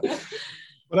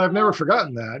I've never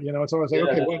forgotten that. You know, it's always like,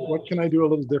 okay, what can I do a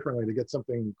little differently to get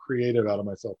something creative out of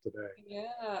myself today?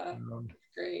 Yeah.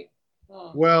 Great.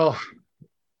 Oh. Well,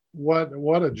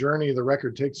 what a journey the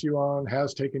record takes you on,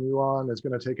 has taken you on, is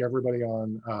going to take everybody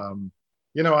on.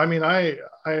 You know, I mean, I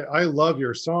love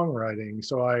your songwriting,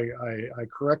 so I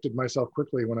corrected myself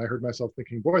quickly when I heard myself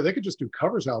thinking, boy, they could just do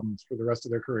covers albums for the rest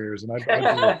of their careers, and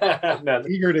I'd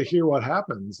be eager to hear what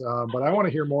happens. But I want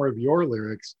to hear more of your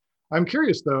lyrics. I'm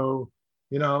curious, though,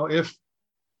 you know, if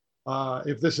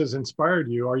this has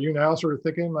inspired you, are you now sort of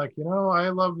thinking like, you know, I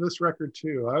love this record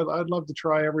too. I'd love to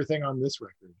try everything on this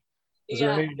record.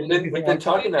 We've been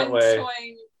talking that way.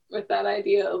 Toying with that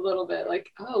idea a little bit,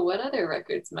 like, oh, what other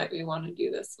records might we want to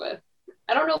do this with?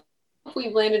 I don't know if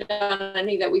we've landed on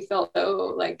any that we felt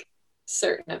so like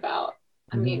certain about.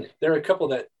 I mean, there are a couple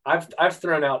that I've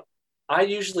thrown out. I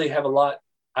usually have a lot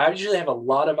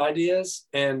of ideas,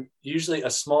 and usually a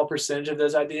small percentage of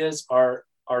those ideas are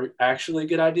actually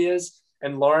good ideas.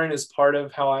 And Lauren is part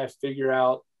of how I figure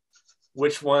out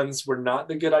which ones were not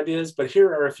the good ideas. But here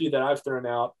are a few that I've thrown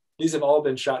out. These have all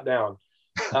been shot down.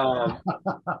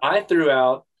 I threw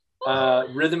out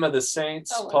Rhythm of the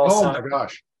Saints. Paul Simon. My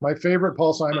gosh, my favorite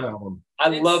Paul Simon album. I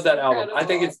love that album. I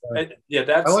think I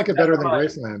like it better than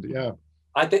Graceland. Yeah.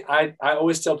 I think I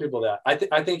always tell people that.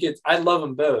 I love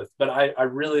them both, but I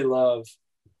really love.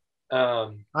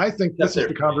 I think this is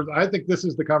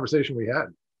the conversation we had.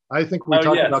 I think we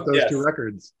talked about those two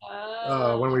records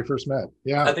when we first met.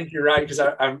 Yeah. I think you're right, because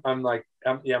I'm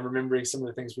remembering some of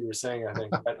the things we were saying, I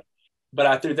think. But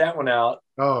I threw that one out.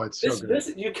 Oh, it's so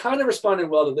good. You kind of responded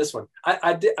well to this one.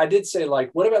 I did say, like,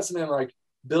 what about something like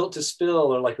Built to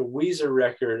Spill, or like a Weezer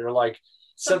record, or like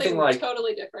something like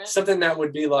totally different. Something that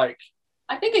would be like.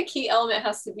 I think a key element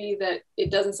has to be that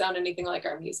it doesn't sound anything like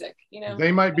our music. You know,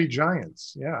 they might be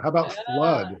giants. Yeah. How about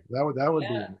Flood? That would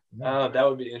be. Yeah. Oh, that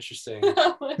would be interesting.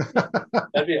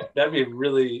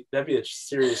 that'd be a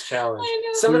serious challenge.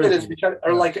 Some of it is because,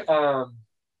 or like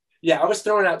I was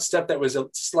throwing out stuff that was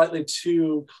slightly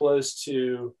too close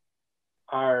to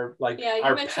our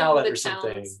our palette or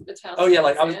something. Oh yeah,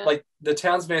 like I was like the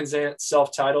Townes Van Zandt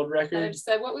self-titled record. And I just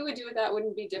said what we would do with that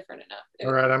wouldn't be different enough.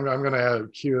 All right, I'm gonna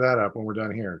cue that up when we're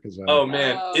done here, because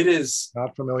it is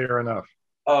not familiar enough.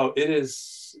 Oh, it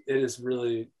is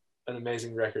really an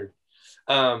amazing record.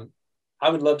 I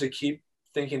would love to keep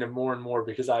thinking of more and more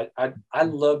because I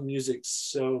love music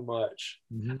so much.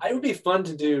 Mhm. It would be fun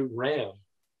to do Ram.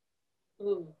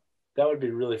 Ooh, That would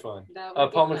be really fun. that would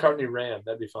be Paul fun. McCartney Ram.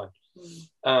 That'd be fun.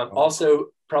 Mm,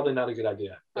 Also, probably not a good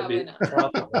idea. Probably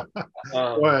not.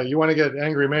 Well, you want to get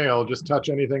angry mail, just touch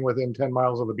anything within 10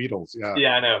 miles of the Beatles. Yeah.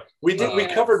 Yeah, I know. We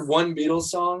Yes. covered one Beatles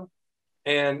song,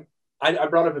 and I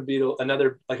brought up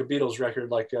another Beatles record.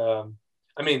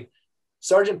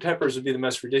 Sgt. Pepper's would be the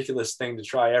most ridiculous thing to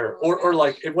try ever. Or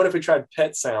like, what if we tried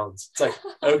Pet Sounds? It's like,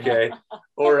 okay.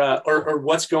 or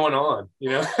What's Going On? You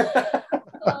know.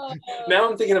 Oh, Now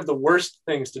I'm thinking of the worst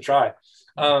things to try.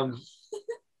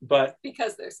 But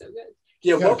because they're so good.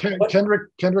 yeah, Yeah,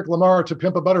 Kendrick Lamar to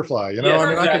Pimp a Butterfly. You know, Yes, I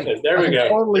mean, exactly. There I we can go.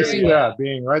 totally There we see go. that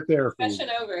being right there. For you.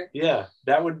 Discussion over. Yeah,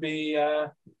 that would be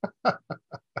a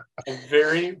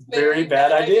very, very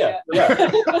bad idea. Yeah.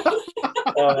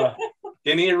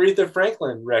 Any Aretha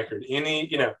Franklin record,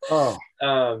 Oh,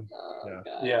 Oh, Yeah.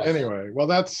 God. yeah. anyway, well,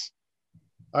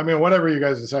 whatever you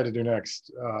guys decide to do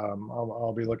next,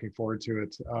 I'll be looking forward to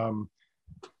it.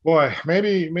 Boy,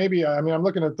 maybe. I mean, I'm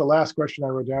looking at the last question I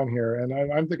wrote down here, and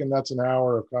I'm thinking that's an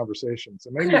hour of conversation.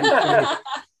 So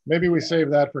maybe we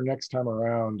save that for next time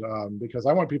around, because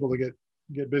I want people to get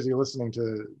busy listening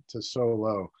to So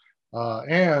Low.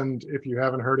 And if you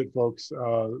haven't heard it, folks,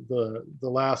 the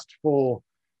last full.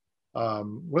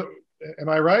 What am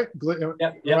I right? Yep.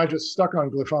 Am I just stuck on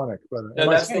Glyphonic? But No, am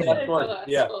I that's saying the that? last one.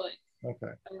 Yeah.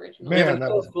 Okay. Original. We have Man,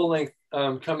 another full length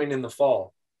coming in the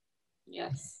fall.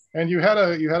 Yes. And you had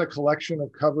a collection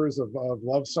of covers of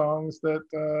love songs that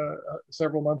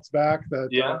several months back that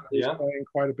is playing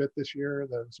quite a bit this year.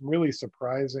 There's some really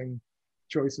surprising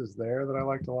choices there that I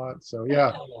liked a lot. So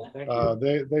yeah, Thank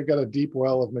you. they've got a deep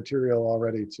well of material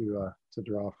already to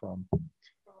draw from.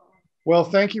 Well,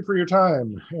 thank you for your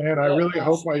time, and I really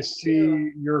hope I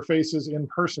see your faces in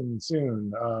person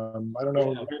soon. I don't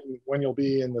know when you'll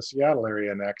be in the Seattle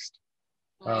area next.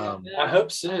 I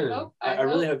hope soon. I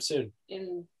really hope soon.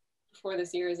 Before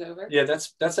this year is over. Yeah,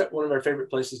 that's one of our favorite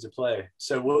places to play.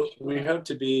 So we hope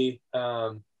to be.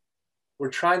 We're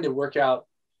trying to work out.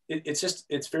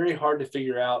 It's very hard to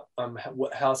figure out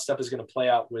how stuff is going to play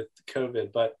out with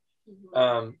COVID, but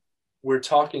we're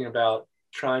talking about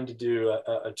trying to do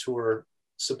a tour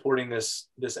supporting this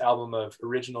album of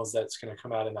originals that's going to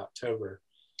come out in October.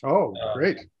 Oh,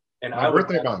 great! And my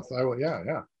birthday month.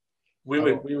 Yeah. We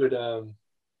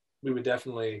would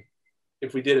definitely,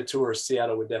 if we did a tour,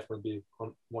 Seattle would definitely be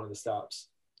one of the stops.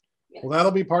 Yes. Well,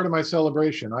 that'll be part of my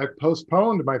celebration. I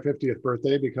postponed my 50th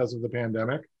birthday because of the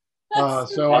pandemic.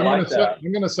 So I'm going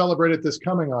to celebrate it this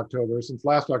coming October, since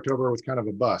last October was kind of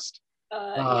a bust.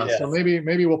 Yes. So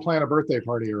maybe we'll plan a birthday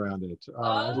party around it.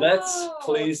 Let's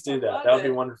please do that. That would be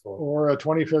wonderful. Or a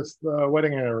 25th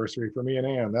wedding anniversary for me and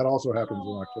Ann. That also happens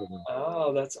in October.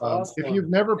 Oh, that's awesome. If you've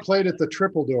never played at the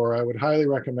Triple Door, I would highly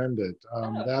recommend it.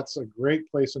 That's a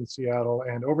great place in Seattle,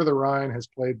 and Over the Rhine has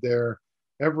played there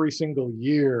every single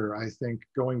year, I think,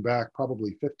 going back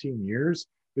probably 15 years,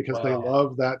 because they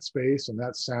love that space and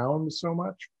that sound so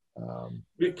much.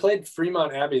 We played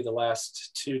Fremont Abbey the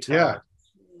last 2 times. Yeah.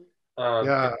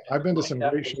 I've been to some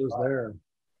great shows there.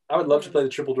 I would love to play the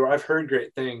Triple Door. I've heard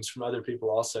great things from other people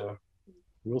also.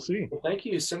 We'll see. Well, thank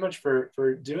you so much for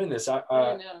doing this.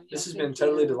 This has been thank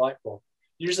totally you. delightful.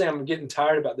 Usually I'm getting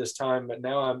tired about this time, but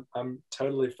now I'm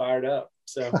totally fired up.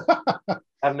 So I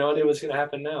have no idea what's going to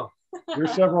happen now. You're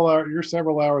several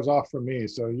hours off from me,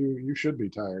 so you should be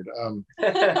tired.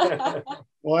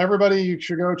 Well, everybody, you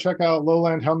should go check out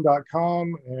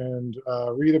lowlandhum.com and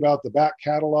read about the back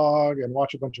catalog and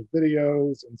watch a bunch of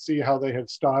videos and see how they have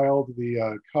styled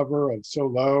the cover of So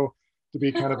Low to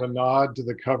be kind of a nod to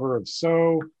the cover of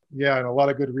So. Yeah, and a lot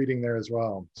of good reading there as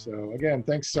well. So again,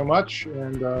 thanks so much,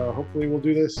 and hopefully we'll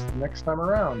do this next time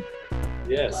around.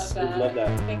 Yes, we'd love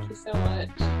that. Thank you so much.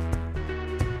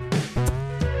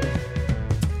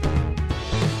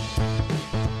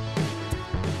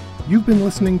 You've been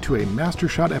listening to a Master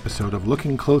Shot episode of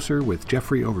Looking Closer with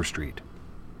Jeffrey Overstreet.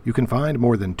 You can find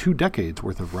more than 2 decades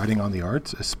worth of writing on the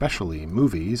arts, especially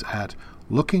movies, at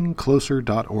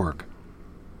lookingcloser.org.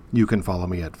 You can follow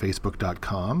me at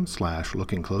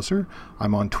facebook.com/lookingcloser.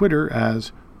 I'm on Twitter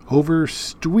as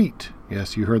Overstweet.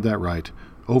 Yes, you heard that right.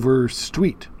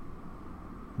 Overstweet.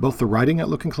 Both the writing at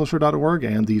lookingcloser.org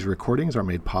and these recordings are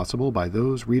made possible by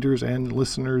those readers and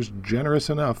listeners generous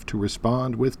enough to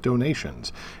respond with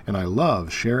donations, and I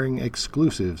love sharing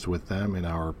exclusives with them in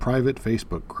our private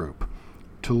Facebook group.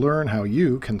 To learn how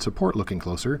you can support Looking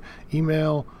Closer,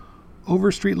 email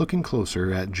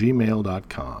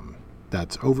overstreetlookingcloser@gmail.com.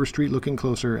 That's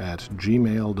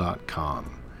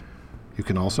overstreetlookingcloser@gmail.com. You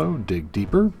can also dig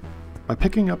deeper by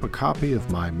picking up a copy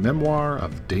of my memoir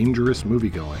of dangerous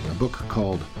moviegoing, a book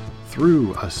called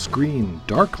Through a Screen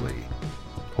Darkly,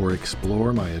 or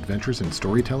explore my adventures in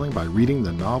storytelling by reading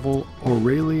the novel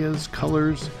Aurelia's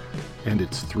Colors and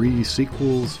its 3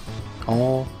 sequels,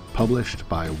 all published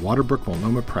by Waterbrook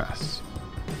Multnomah Press.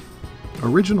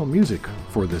 Original music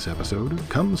for this episode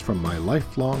comes from my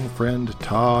lifelong friend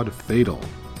Todd Fatal,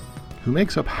 who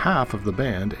makes up half of the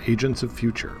band Agents of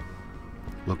Future.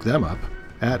 Look them up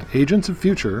at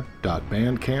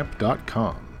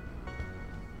agentsoffuture.bandcamp.com.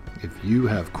 If you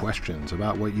have questions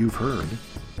about what you've heard,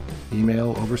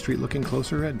 email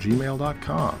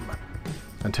overstreetlookingcloser@gmail.com.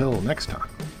 Until next time,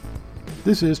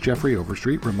 this is Jeffrey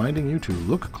Overstreet reminding you to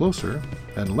look closer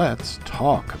and let's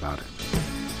talk about it.